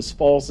that is as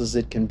false as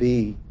it can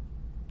be.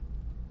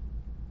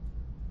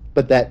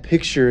 But that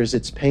picture, as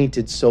it's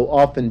painted, so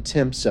often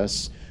tempts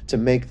us to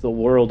make the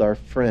world our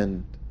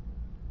friend.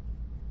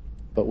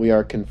 But we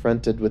are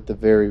confronted with the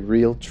very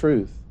real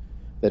truth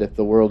that if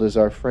the world is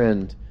our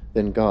friend,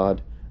 then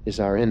God is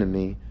our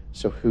enemy.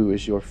 So who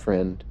is your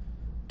friend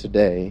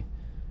today?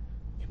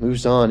 He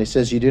moves on. He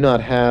says, you do not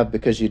have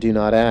because you do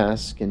not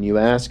ask, and you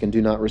ask and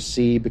do not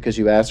receive because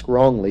you ask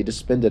wrongly to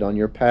spend it on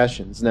your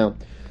passions. Now,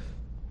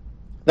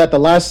 that the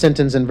last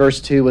sentence in verse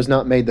 2 was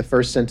not made the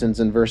first sentence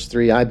in verse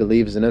 3, I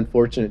believe, is an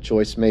unfortunate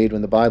choice made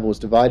when the Bible was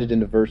divided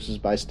into verses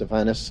by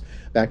Stephanus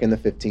back in the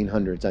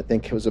 1500s. I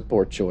think it was a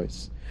poor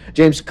choice.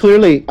 James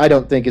clearly, I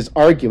don't think, is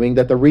arguing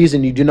that the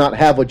reason you do not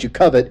have what you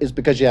covet is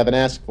because you haven't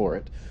asked for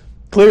it.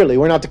 Clearly,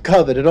 we're not to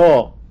covet at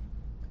all.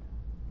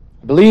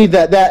 I believe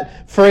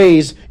that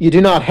phrase, you do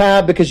not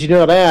have because you do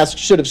not ask,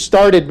 should have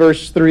started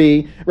verse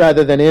 3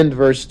 rather than end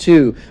verse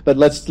 2. But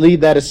let's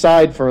leave that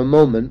aside for a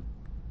moment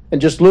and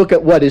just look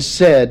at what is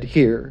said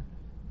here.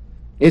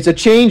 It's a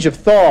change of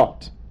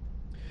thought.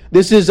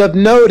 This is of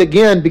note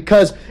again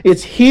because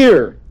it's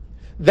here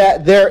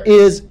that there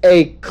is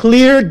a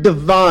clear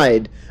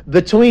divide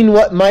between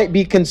what might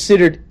be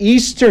considered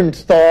Eastern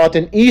thought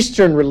and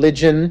Eastern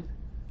religion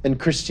and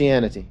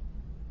Christianity.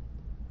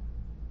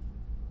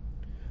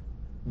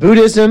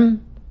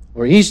 Buddhism,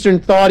 or Eastern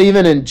thought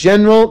even in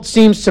general,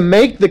 seems to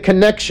make the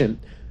connection.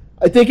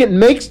 I think it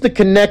makes the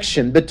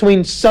connection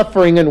between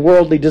suffering and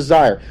worldly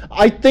desire.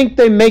 I think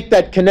they make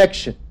that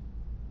connection.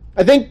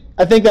 I think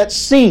that's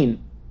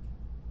seen.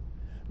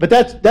 But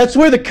that's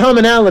where the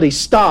commonality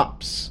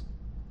stops.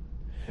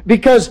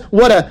 Because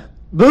what a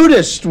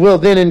Buddhist will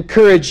then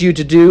encourage you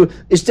to do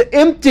is to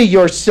empty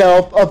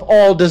yourself of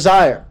all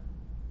desire,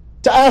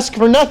 to ask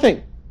for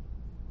nothing,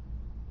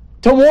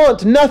 to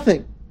want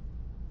nothing,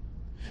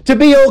 to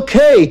be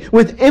okay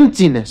with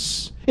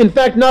emptiness. In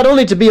fact, not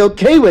only to be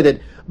okay with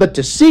it, but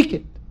to seek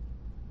it.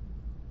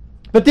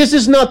 But this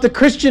is not the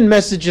Christian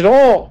message at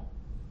all.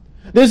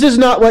 This is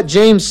not what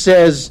James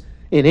says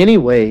in any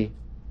way.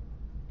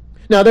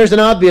 Now, there's an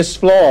obvious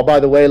flaw,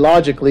 by the way,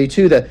 logically,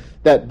 to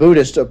that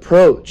Buddhist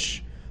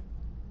approach.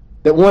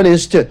 That one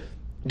is to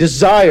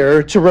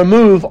desire to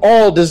remove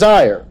all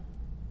desire.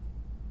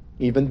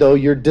 Even though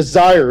you're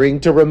desiring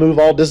to remove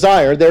all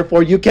desire,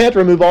 therefore you can't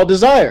remove all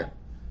desire.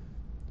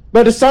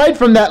 But aside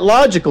from that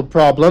logical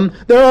problem,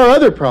 there are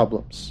other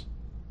problems.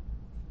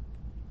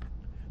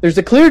 There's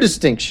a clear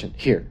distinction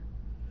here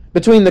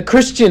between the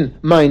Christian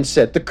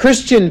mindset, the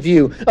Christian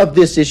view of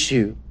this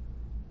issue,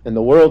 and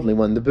the worldly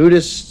one. The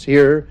Buddhists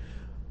here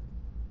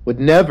would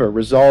never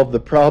resolve the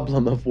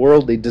problem of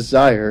worldly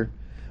desire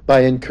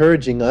by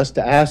encouraging us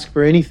to ask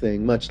for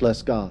anything, much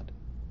less God.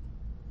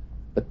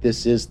 But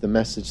this is the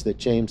message that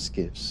James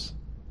gives.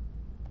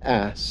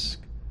 Ask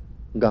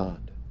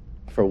God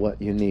for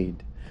what you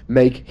need.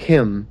 Make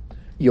Him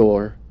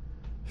your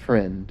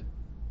friend.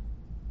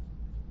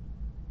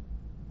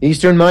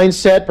 Eastern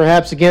mindset,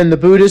 perhaps again the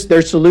Buddhists,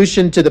 their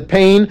solution to the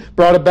pain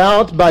brought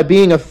about by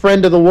being a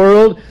friend of the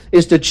world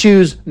is to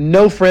choose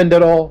no friend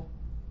at all.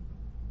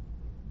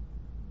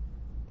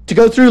 To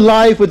go through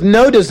life with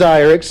no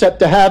desire except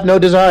to have no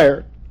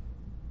desire.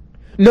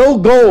 No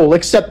goal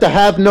except to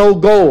have no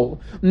goal.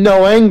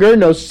 No anger,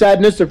 no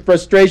sadness or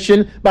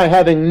frustration by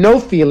having no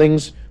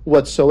feelings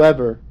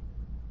whatsoever.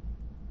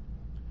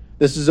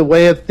 This is a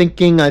way of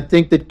thinking, I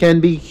think, that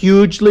can be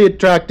hugely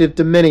attractive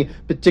to many,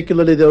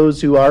 particularly those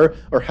who are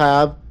or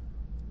have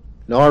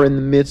and are in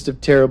the midst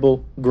of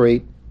terrible,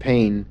 great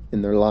pain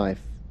in their life.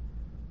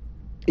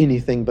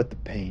 Anything but the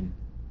pain.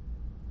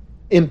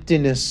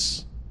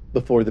 Emptiness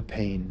before the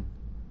pain.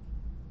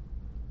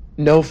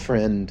 No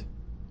friend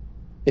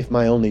if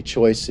my only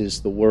choice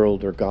is the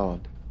world or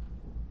God.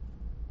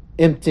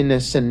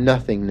 Emptiness and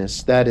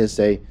nothingness, that is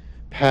a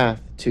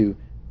path to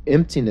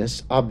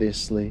emptiness,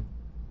 obviously.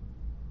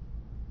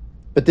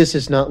 But this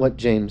is not what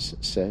James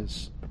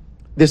says.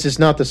 This is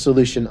not the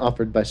solution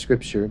offered by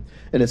Scripture,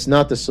 and it's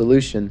not the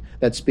solution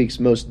that speaks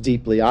most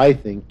deeply, I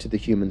think, to the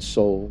human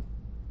soul.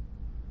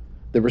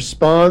 The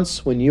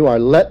response when you are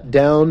let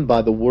down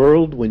by the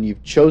world, when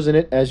you've chosen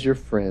it as your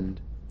friend,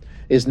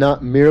 is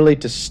not merely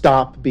to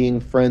stop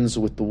being friends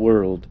with the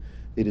world.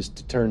 It is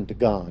to turn to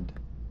God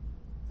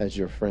as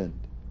your friend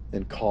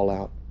and call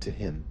out to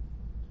Him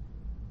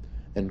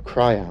and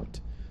cry out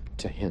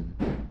to Him.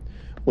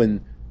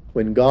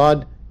 When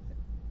God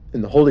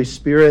and the Holy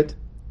Spirit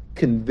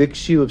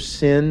convicts you of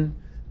sin,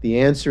 the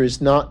answer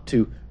is not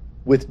to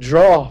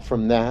withdraw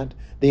from that,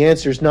 The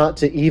answer is not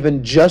to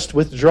even just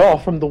withdraw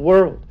from the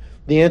world.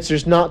 The answer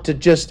is not to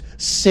just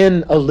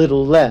sin a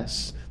little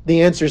less.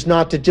 The answer is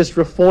not to just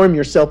reform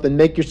yourself and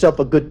make yourself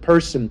a good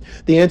person.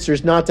 The answer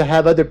is not to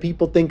have other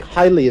people think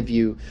highly of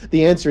you.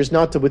 The answer is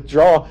not to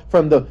withdraw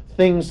from the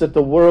things that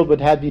the world would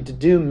have you to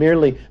do.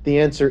 Merely, the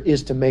answer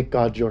is to make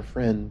God your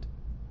friend,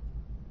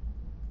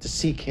 to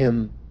seek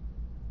Him,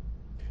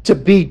 to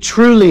be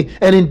truly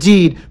and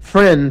indeed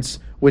friends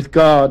with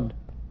God.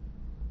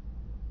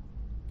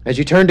 As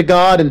you turn to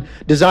God and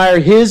desire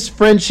His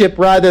friendship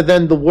rather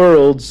than the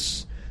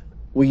world's,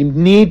 we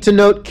need to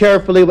note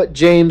carefully what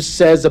James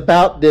says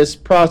about this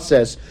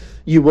process.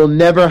 You will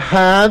never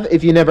have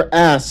if you never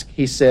ask,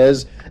 he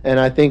says, and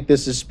I think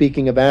this is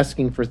speaking of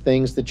asking for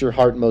things that your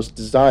heart most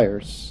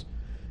desires.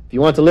 If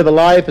you want to live a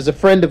life as a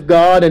friend of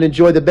God and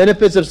enjoy the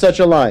benefits of such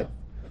a life,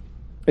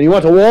 and you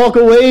want to walk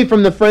away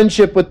from the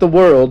friendship with the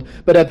world,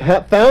 but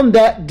have found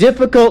that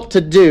difficult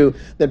to do,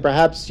 then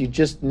perhaps you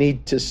just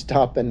need to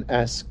stop and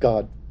ask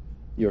God,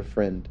 your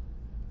friend,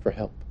 for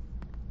help.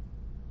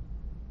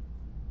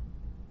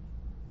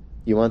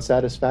 You want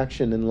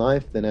satisfaction in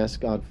life? Then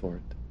ask God for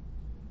it.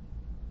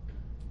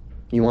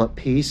 You want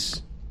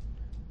peace?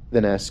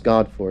 Then ask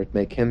God for it.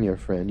 Make Him your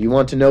friend. You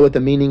want to know what the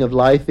meaning of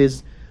life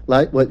is,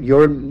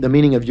 the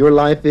meaning of your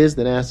life is?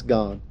 Then ask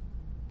God.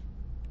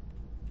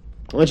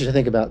 I want you to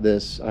think about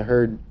this. I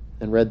heard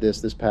and read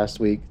this past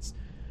week.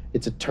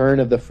 It's a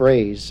turn of the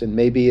phrase, and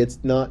maybe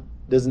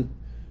doesn't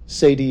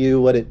say to you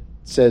what it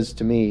says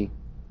to me.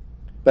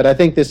 But I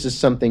think this is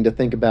something to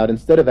think about.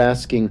 Instead of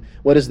asking,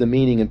 what is the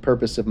meaning and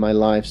purpose of my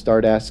life?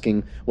 Start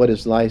asking, what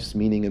is life's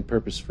meaning and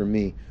purpose for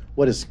me?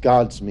 What is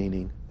God's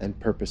meaning and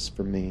purpose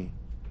for me?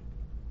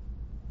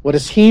 What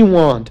does He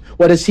want?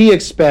 What does He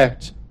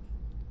expect?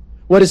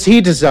 What does He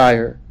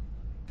desire?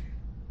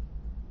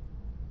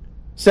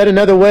 Said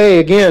another way,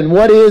 again,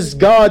 what is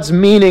God's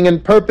meaning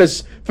and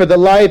purpose for the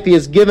life He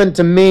has given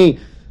to me?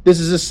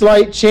 This is a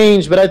slight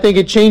change, but I think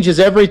it changes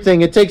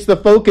everything. It takes the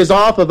focus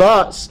off of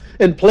us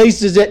and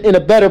places it in a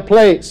better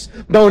place.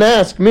 Don't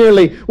ask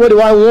merely, what do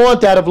I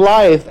want out of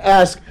life?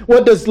 Ask,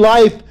 what does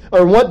life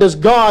or what does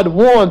God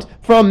want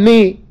from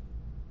me?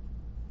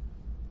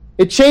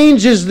 It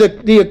changes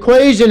the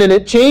equation, and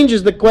it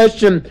changes the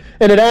question,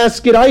 and it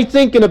asks it, I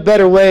think, in a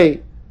better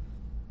way.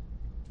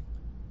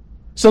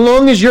 So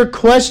long as your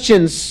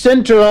questions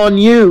center on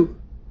you,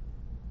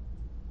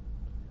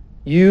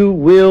 you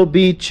will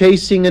be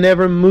chasing an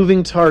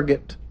ever-moving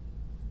target.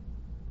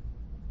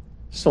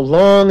 So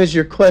long as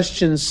your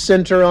questions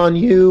center on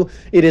you,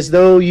 it is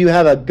though you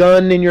have a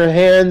gun in your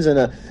hands and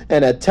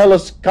a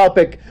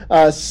telescopic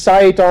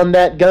sight on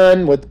that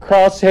gun with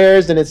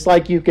crosshairs, and it's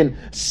like you can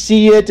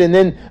see it, and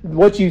then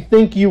what you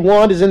think you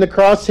want is in the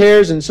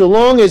crosshairs. And so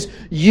long as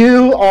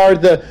you are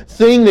the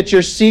thing that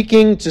you're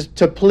seeking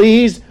to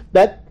please,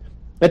 that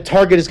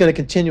target is going to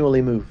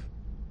continually move.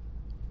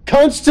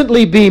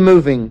 Constantly be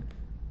moving.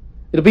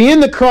 It'll be in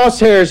the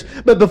crosshairs,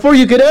 but before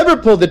you could ever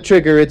pull the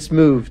trigger, it's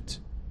moved.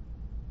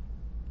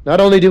 Not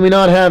only do we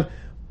not have,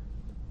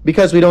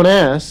 because we don't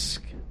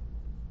ask,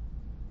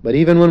 but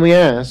even when we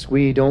ask,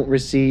 we don't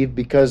receive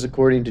because,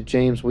 according to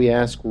James, we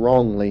ask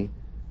wrongly.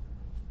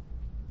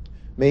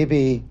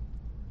 Maybe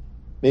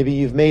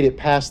you've made it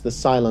past the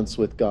silence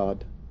with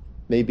God.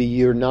 Maybe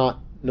you're no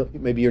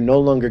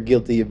longer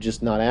guilty of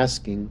just not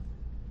asking.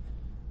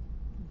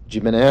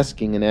 You've been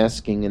asking and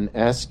asking and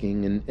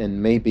asking,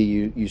 and maybe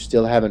you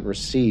still haven't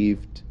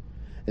received.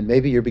 And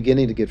maybe you're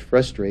beginning to get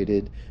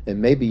frustrated,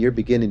 and maybe you're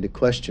beginning to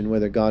question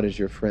whether God is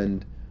your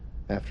friend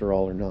after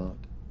all or not.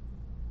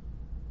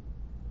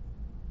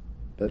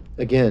 But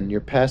again, you're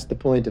past the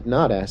point of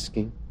not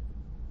asking.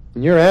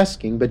 And you're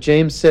asking, but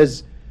James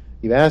says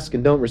you ask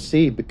and don't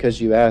receive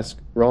because you ask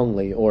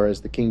wrongly, or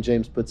as the King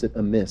James puts it,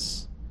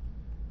 amiss.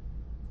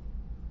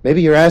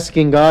 Maybe you're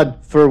asking God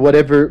for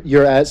whatever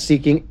you're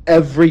seeking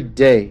every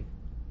day.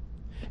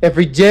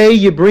 Every day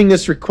you bring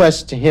this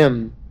request to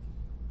Him.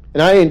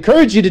 And I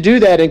encourage you to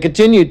do that and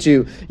continue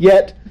to.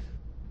 Yet,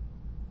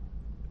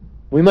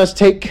 we must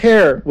take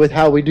care with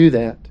how we do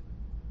that.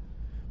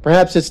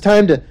 Perhaps it's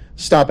time to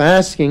stop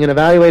asking and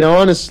evaluate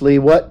honestly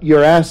what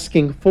you're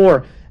asking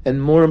for,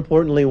 and more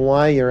importantly,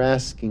 why you're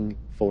asking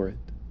for it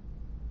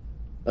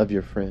of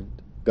your friend,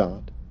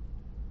 God.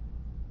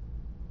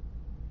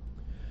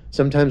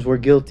 Sometimes we're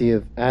guilty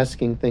of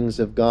asking things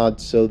of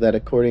God so that,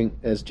 according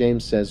as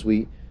James says,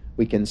 we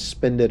can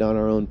spend it on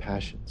our own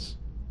passions.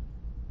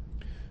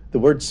 The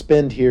word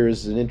spend here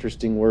is an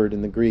interesting word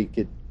in the Greek.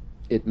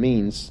 It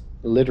means,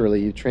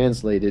 literally, you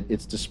translate it,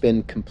 it's to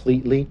spend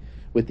completely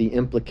with the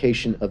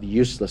implication of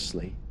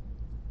uselessly.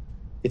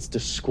 It's to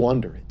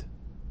squander it.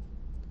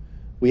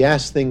 We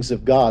ask things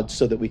of God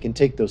so that we can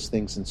take those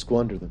things and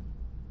squander them,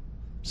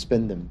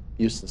 spend them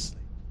uselessly.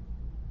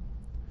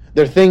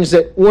 They're things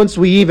that once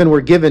we even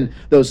were given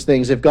those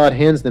things, if God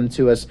hands them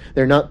to us,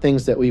 they're not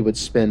things that we would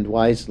spend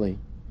wisely.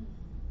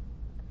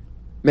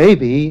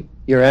 Maybe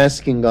you're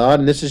asking God,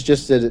 and this is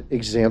just an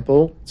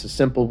example, it's a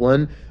simple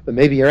one, but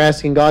maybe you're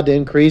asking God to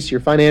increase your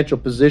financial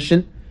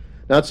position.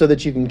 Not so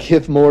that you can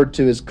give more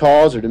to his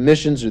cause or to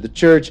missions or the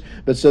church,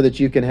 but so that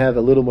you can have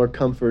a little more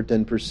comfort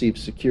and perceived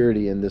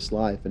security in this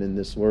life and in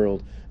this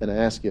world. And I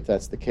ask you, if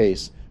that's the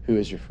case, who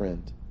is your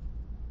friend?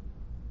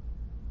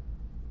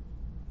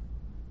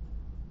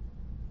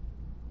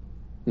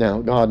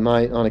 Now, God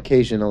might on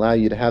occasion allow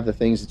you to have the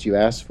things that you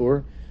ask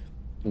for.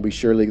 We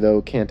surely,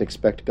 though, can't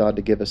expect God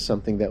to give us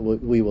something that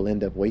we will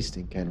end up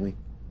wasting, can we?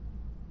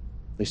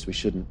 At least we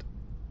shouldn't.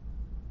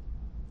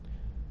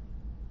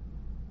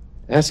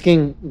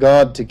 Asking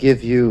God to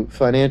give you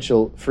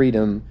financial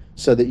freedom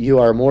so that you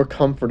are more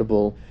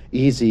comfortable,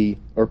 easy,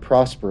 or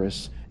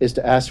prosperous is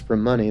to ask for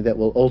money that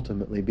will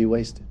ultimately be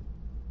wasted.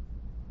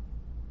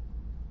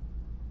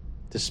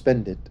 To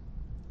spend it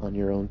on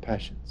your own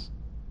passions.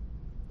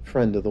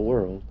 Friend of the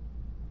world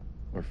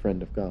or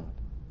friend of God.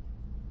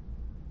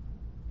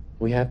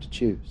 We have to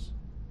choose.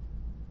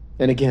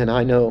 And again,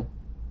 I know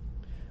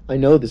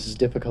this is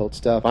difficult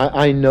stuff.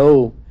 I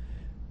know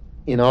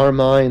in our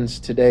minds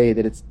today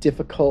that it's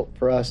difficult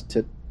for us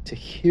to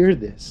hear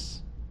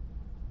this.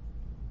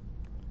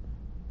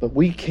 But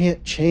we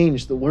can't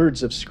change the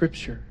words of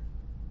Scripture.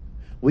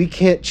 We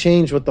can't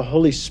change what the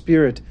Holy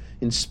Spirit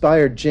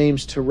inspired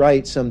James to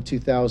write some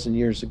 2,000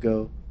 years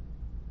ago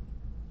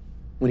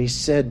when he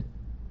said,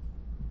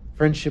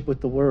 friendship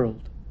with the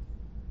world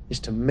is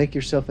to make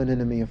yourself an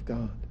enemy of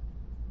God.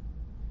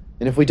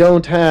 And if we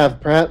don't have,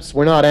 perhaps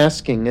we're not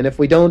asking. And if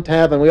we don't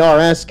have and we are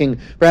asking,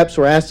 perhaps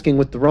we're asking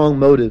with the wrong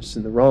motives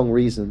and the wrong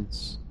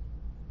reasons.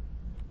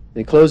 And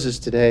he closes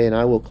today, and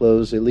I will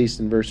close, at least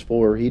in verse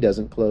 4. He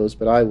doesn't close,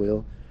 but I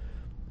will,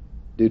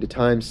 due to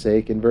time's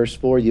sake. In verse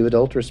 4, you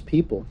adulterous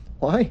people.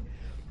 Why?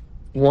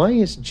 Why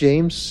is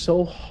James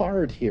so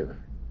hard here?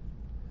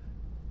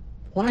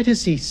 Why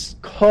does he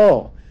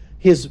call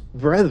his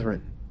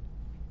brethren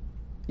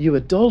you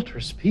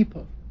adulterous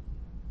people?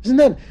 Isn't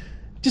that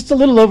just a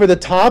little over the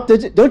top?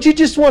 Don't you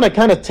just want to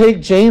kind of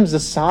take James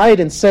aside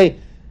and say,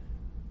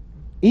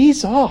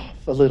 ease off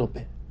a little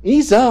bit.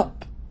 Ease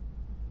up.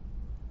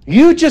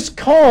 You just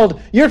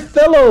called your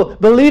fellow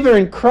believer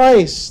in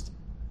Christ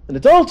an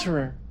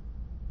adulterer.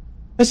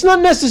 That's not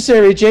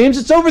necessary, James.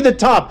 It's over the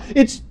top.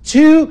 It's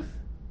too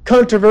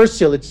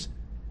controversial.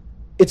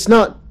 It's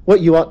not what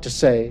you ought to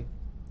say.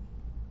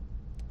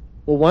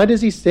 Well, why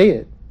does he say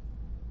it?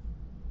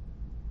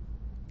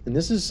 And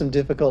this is some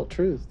difficult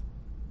truth.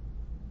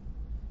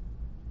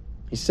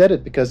 He said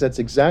it because that's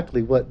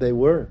exactly what they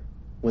were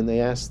when they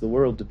asked the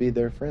world to be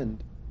their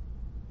friend.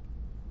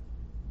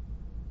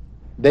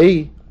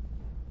 They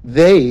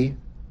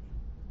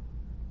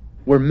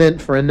were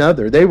meant for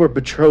another. They were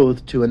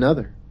betrothed to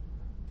another.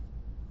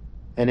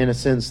 And in a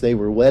sense, they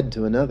were wed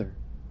to another.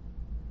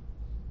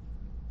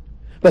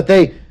 But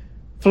they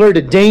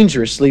flirted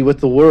dangerously with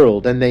the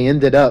world, and they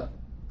ended up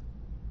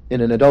in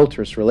an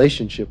adulterous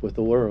relationship with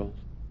the world.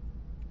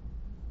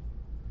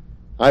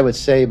 I would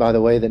say, by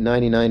the way, that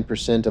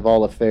 99% of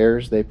all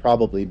affairs, they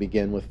probably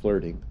begin with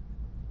flirting.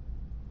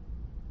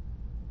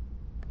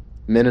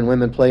 Men and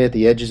women play at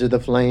the edges of the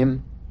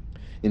flame,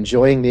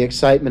 enjoying the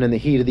excitement and the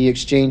heat of the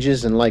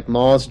exchanges, and like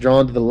moths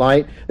drawn to the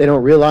light, they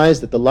don't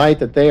realize that the light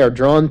that they are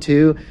drawn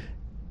to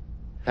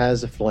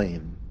has a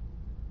flame,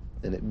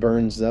 and it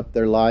burns up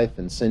their life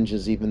and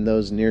singes even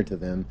those near to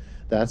them.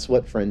 That's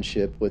what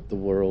friendship with the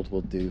world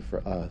will do for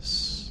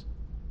us.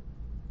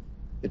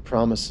 It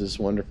promises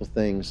wonderful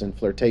things, and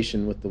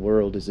flirtation with the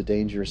world is a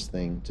dangerous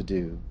thing to do.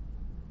 You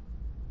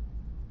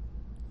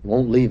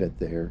won't leave it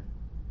there.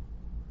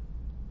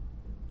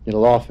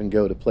 It'll often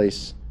go to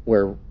place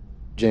where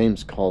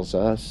James calls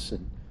us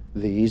and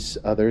these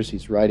others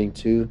he's writing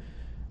to,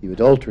 you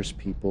adulterous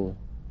people.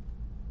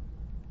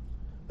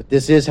 But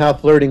this is how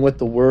flirting with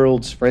the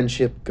world's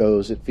friendship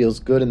goes. It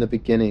feels good in the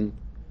beginning.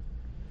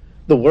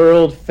 The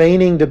world,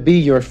 feigning to be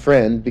your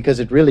friend, because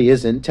it really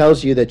isn't,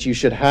 tells you that you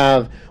should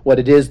have what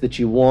it is that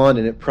you want,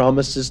 and it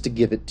promises to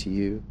give it to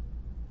you.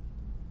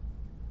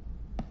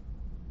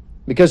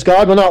 Because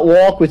God will not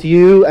walk with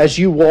you as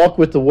you walk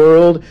with the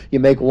world. You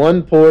make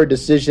one poor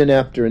decision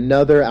after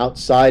another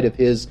outside of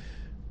His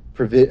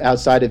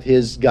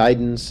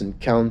guidance and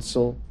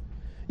counsel.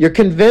 You're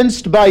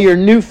convinced by your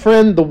new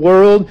friend, the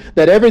world,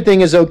 that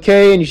everything is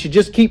okay and you should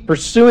just keep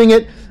pursuing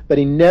it, but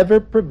He never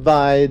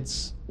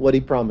provides what He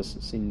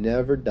promises. He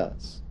never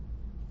does.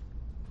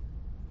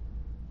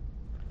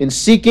 In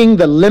seeking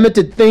the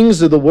limited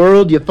things of the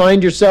world, you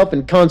find yourself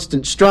in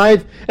constant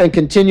strife and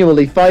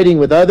continually fighting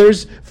with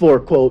others for,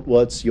 quote,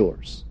 what's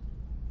yours,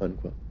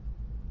 unquote.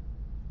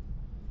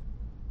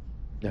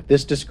 Now, if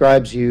this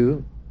describes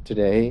you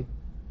today,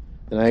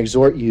 then I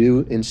exhort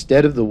you,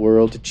 instead of the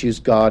world, to choose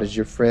God as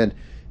your friend.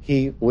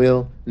 He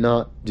will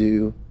not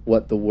do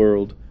what the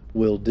world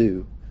will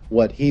do.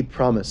 What He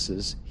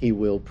promises, He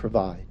will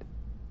provide.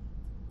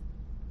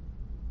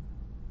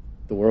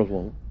 The world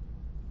won't.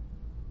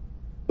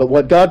 But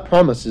what God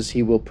promises,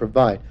 He will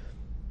provide.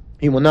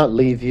 He will not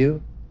leave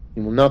you.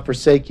 He will not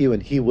forsake you,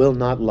 and He will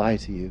not lie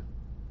to you.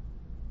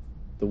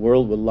 The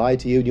world will lie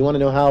to you. Do you want to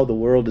know how the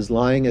world is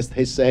lying, as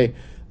they say,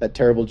 that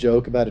terrible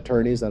joke about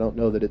attorneys? I don't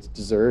know that it's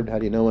deserved. How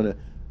do you know when an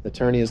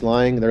attorney is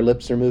lying, their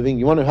lips are moving?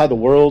 You want to know how the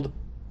world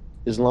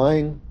is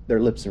lying, their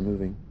lips are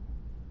moving.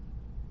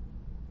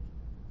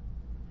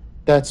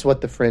 That's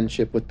what the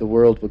friendship with the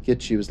world will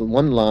get you, is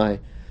one lie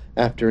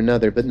after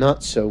another, but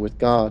not so with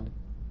God.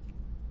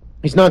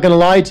 He's not going to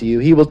lie to you.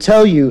 He will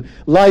tell you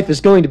life is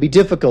going to be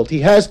difficult.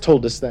 He has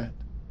told us that.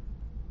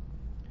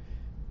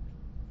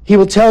 He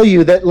will tell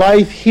you that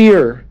life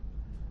here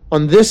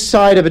on this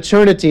side of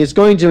eternity is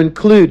going to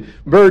include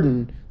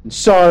burden and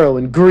sorrow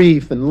and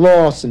grief and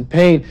loss and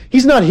pain.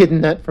 He's not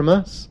hidden that from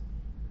us.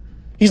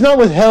 He's not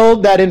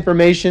withheld that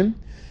information.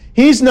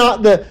 He's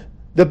not the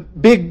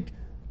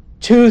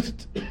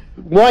big-toothed,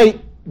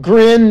 white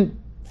grin,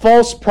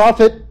 false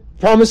prophet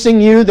promising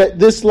you that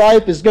this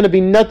life is going to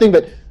be nothing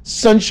but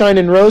sunshine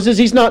and roses.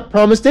 He's not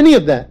promised any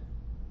of that.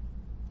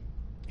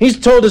 He's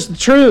told us the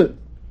truth.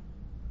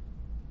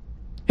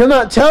 He'll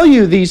not tell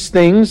you these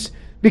things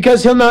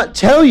because he'll not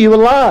tell you a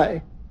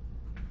lie.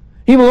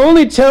 He will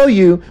only tell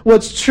you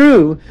what's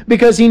true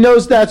because he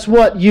knows that's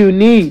what you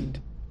need.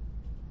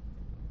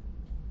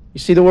 You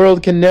see, the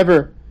world can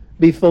never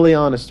be fully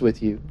honest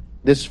with you.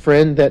 This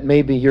friend that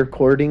maybe you're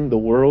courting, the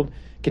world,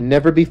 can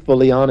never be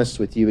fully honest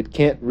with you. It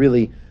can't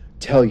really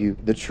tell you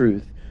the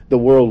truth. The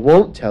world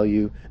won't tell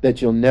you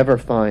that you'll never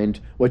find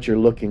what you're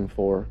looking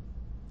for.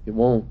 It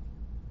won't.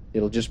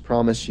 It'll just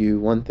promise you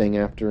one thing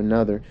after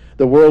another.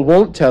 The world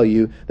won't tell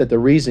you that the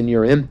reason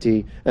you're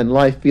empty and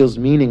life feels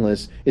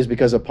meaningless is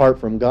because apart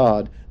from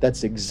God,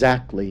 that's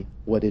exactly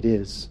what it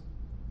is.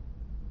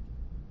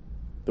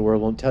 The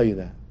world won't tell you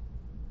that.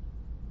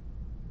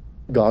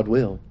 God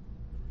will.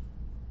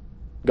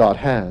 God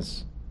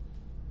has.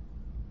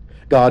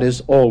 God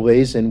is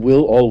always and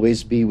will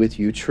always be with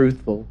you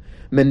truthful.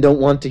 Men don't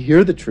want to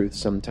hear the truth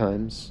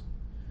sometimes,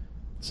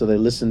 so they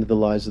listen to the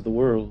lies of the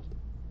world.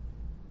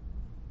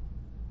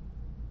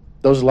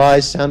 Those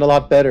lies sound a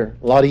lot better,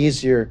 a lot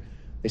easier.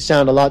 They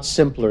sound a lot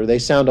simpler. They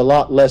sound a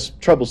lot less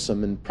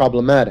troublesome and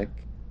problematic.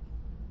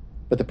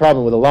 But the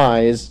problem with a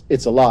lie is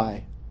it's a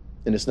lie,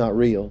 and it's not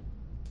real.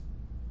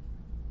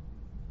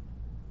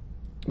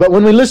 But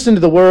when we listen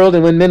to the world,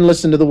 and when men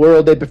listen to the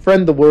world, they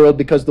befriend the world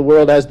because the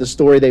world has the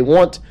story they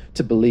want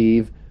to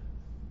believe,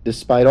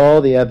 despite all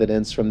the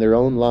evidence from their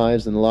own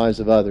lives and the lives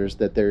of others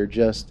that they're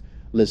just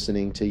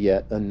listening to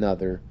yet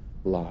another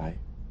lie.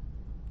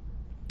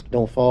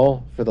 Don't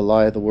fall for the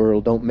lie of the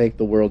world. Don't make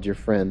the world your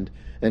friend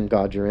and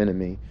God your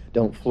enemy.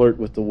 Don't flirt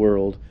with the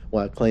world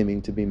while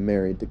claiming to be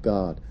married to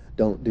God.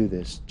 Don't do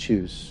this.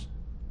 Choose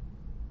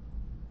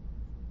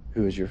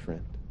who is your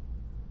friend.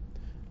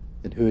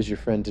 And who is your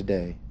friend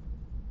today?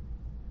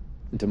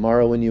 And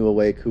tomorrow when you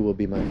awake, who will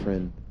be my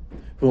friend?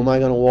 Who am I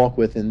going to walk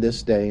with in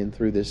this day and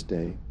through this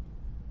day?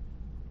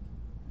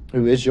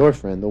 Who is your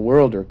friend, the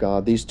world or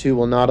God? These two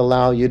will not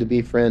allow you to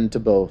be friend to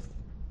both.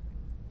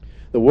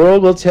 The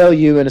world will tell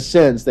you, in a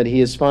sense, that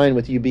he is fine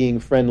with you being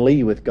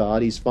friendly with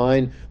God. He's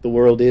fine, the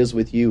world is,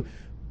 with you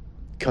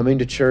coming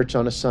to church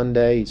on a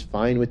Sunday. He's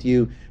fine with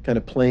you kind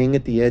of playing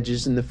at the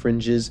edges and the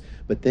fringes.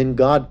 But then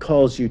God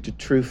calls you to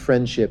true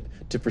friendship,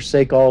 to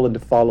forsake all and to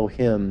follow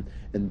him.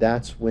 And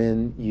that's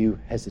when you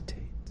hesitate.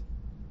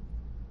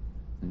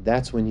 And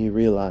that's when you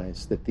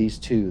realize that these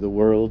two, the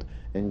world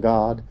and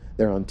God,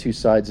 they're on two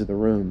sides of the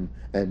room.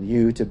 And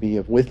you, to be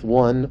with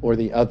one or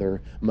the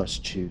other,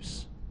 must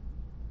choose.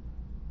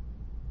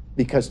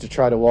 Because to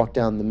try to walk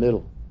down the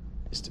middle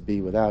is to be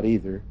without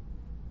either.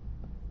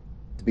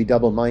 To be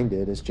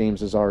double-minded, as James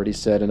has already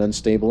said, and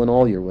unstable in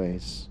all your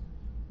ways.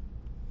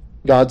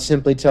 God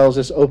simply tells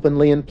us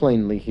openly and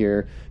plainly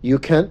here, you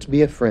can't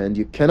be a friend.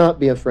 You cannot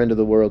be a friend of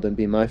the world and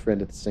be my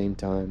friend at the same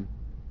time.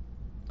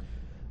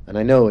 And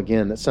I know,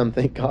 again, that some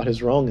think God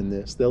is wrong in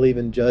this. They'll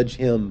even judge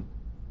him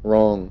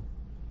wrong.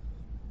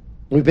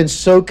 We've been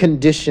so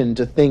conditioned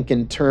to think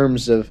in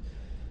terms of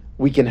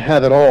we can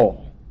have it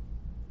all,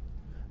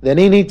 that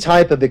any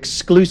type of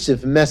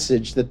exclusive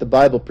message that the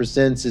Bible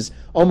presents is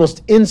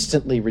almost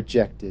instantly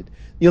rejected.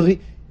 You'll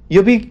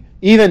be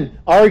even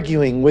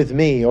arguing with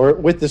me or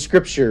with the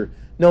Scripture.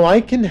 No,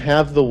 I can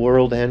have the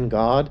world and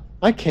God.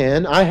 I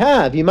can. I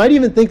have. You might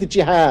even think that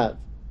you have.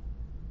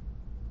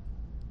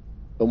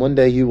 But one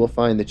day you will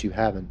find that you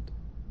haven't.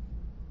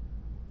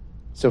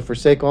 So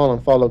forsake all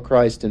and follow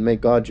Christ and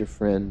make God your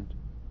friend.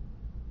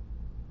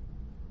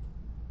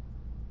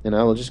 And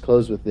I will just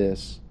close with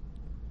this.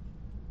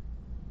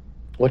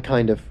 What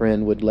kind of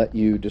friend would let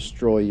you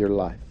destroy your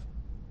life?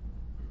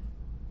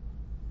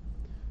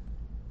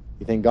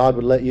 You think God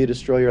would let you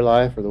destroy your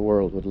life, or the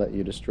world would let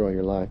you destroy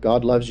your life?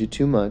 God loves you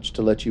too much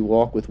to let you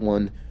walk with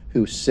one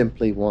who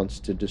simply wants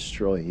to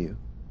destroy you.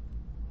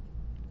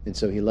 And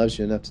so he loves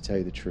you enough to tell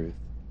you the truth.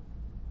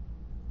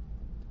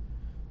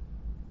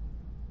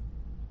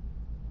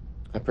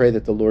 I pray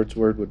that the Lord's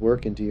word would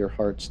work into your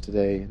hearts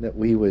today, that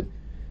we would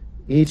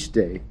each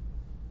day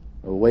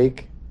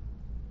awake.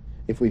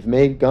 If we've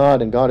made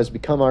God and God has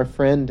become our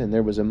friend, and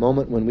there was a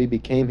moment when we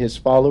became his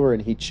follower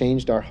and he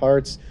changed our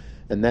hearts,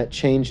 and that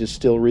change is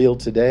still real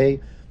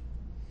today,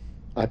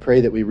 I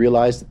pray that we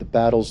realize that the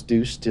battles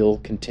do still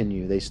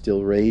continue. They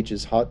still rage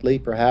as hotly,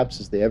 perhaps,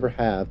 as they ever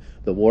have.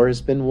 The war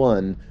has been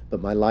won,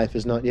 but my life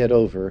is not yet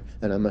over,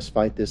 and I must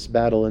fight this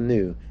battle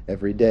anew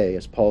every day.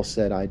 As Paul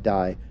said, I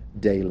die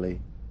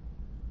daily.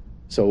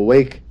 So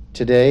awake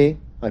today.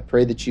 I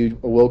pray that you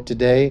awoke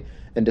today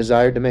and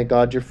desired to make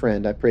God your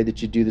friend. I pray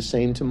that you do the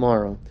same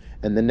tomorrow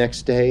and the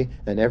next day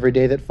and every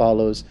day that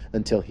follows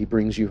until he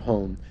brings you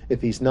home.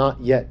 If he's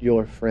not yet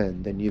your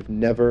friend and you've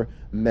never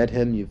met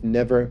him, you've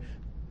never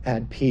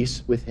had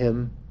peace with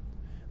him,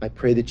 I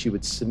pray that you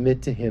would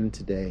submit to him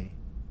today.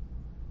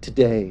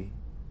 Today.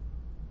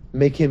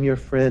 Make him your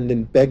friend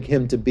and beg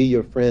him to be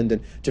your friend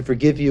and to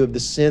forgive you of the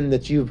sin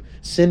that you've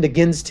sinned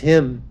against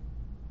him.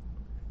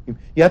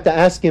 You have to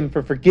ask him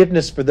for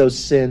forgiveness for those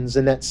sins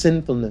and that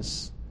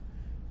sinfulness.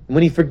 And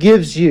when he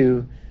forgives you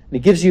and he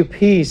gives you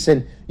peace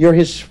and you're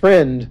his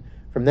friend,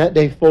 from that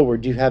day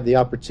forward you have the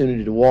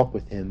opportunity to walk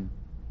with him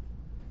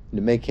and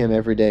to make him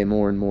every day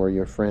more and more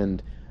your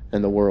friend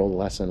and the world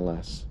less and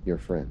less your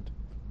friend.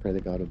 Pray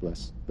that God would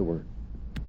bless the word.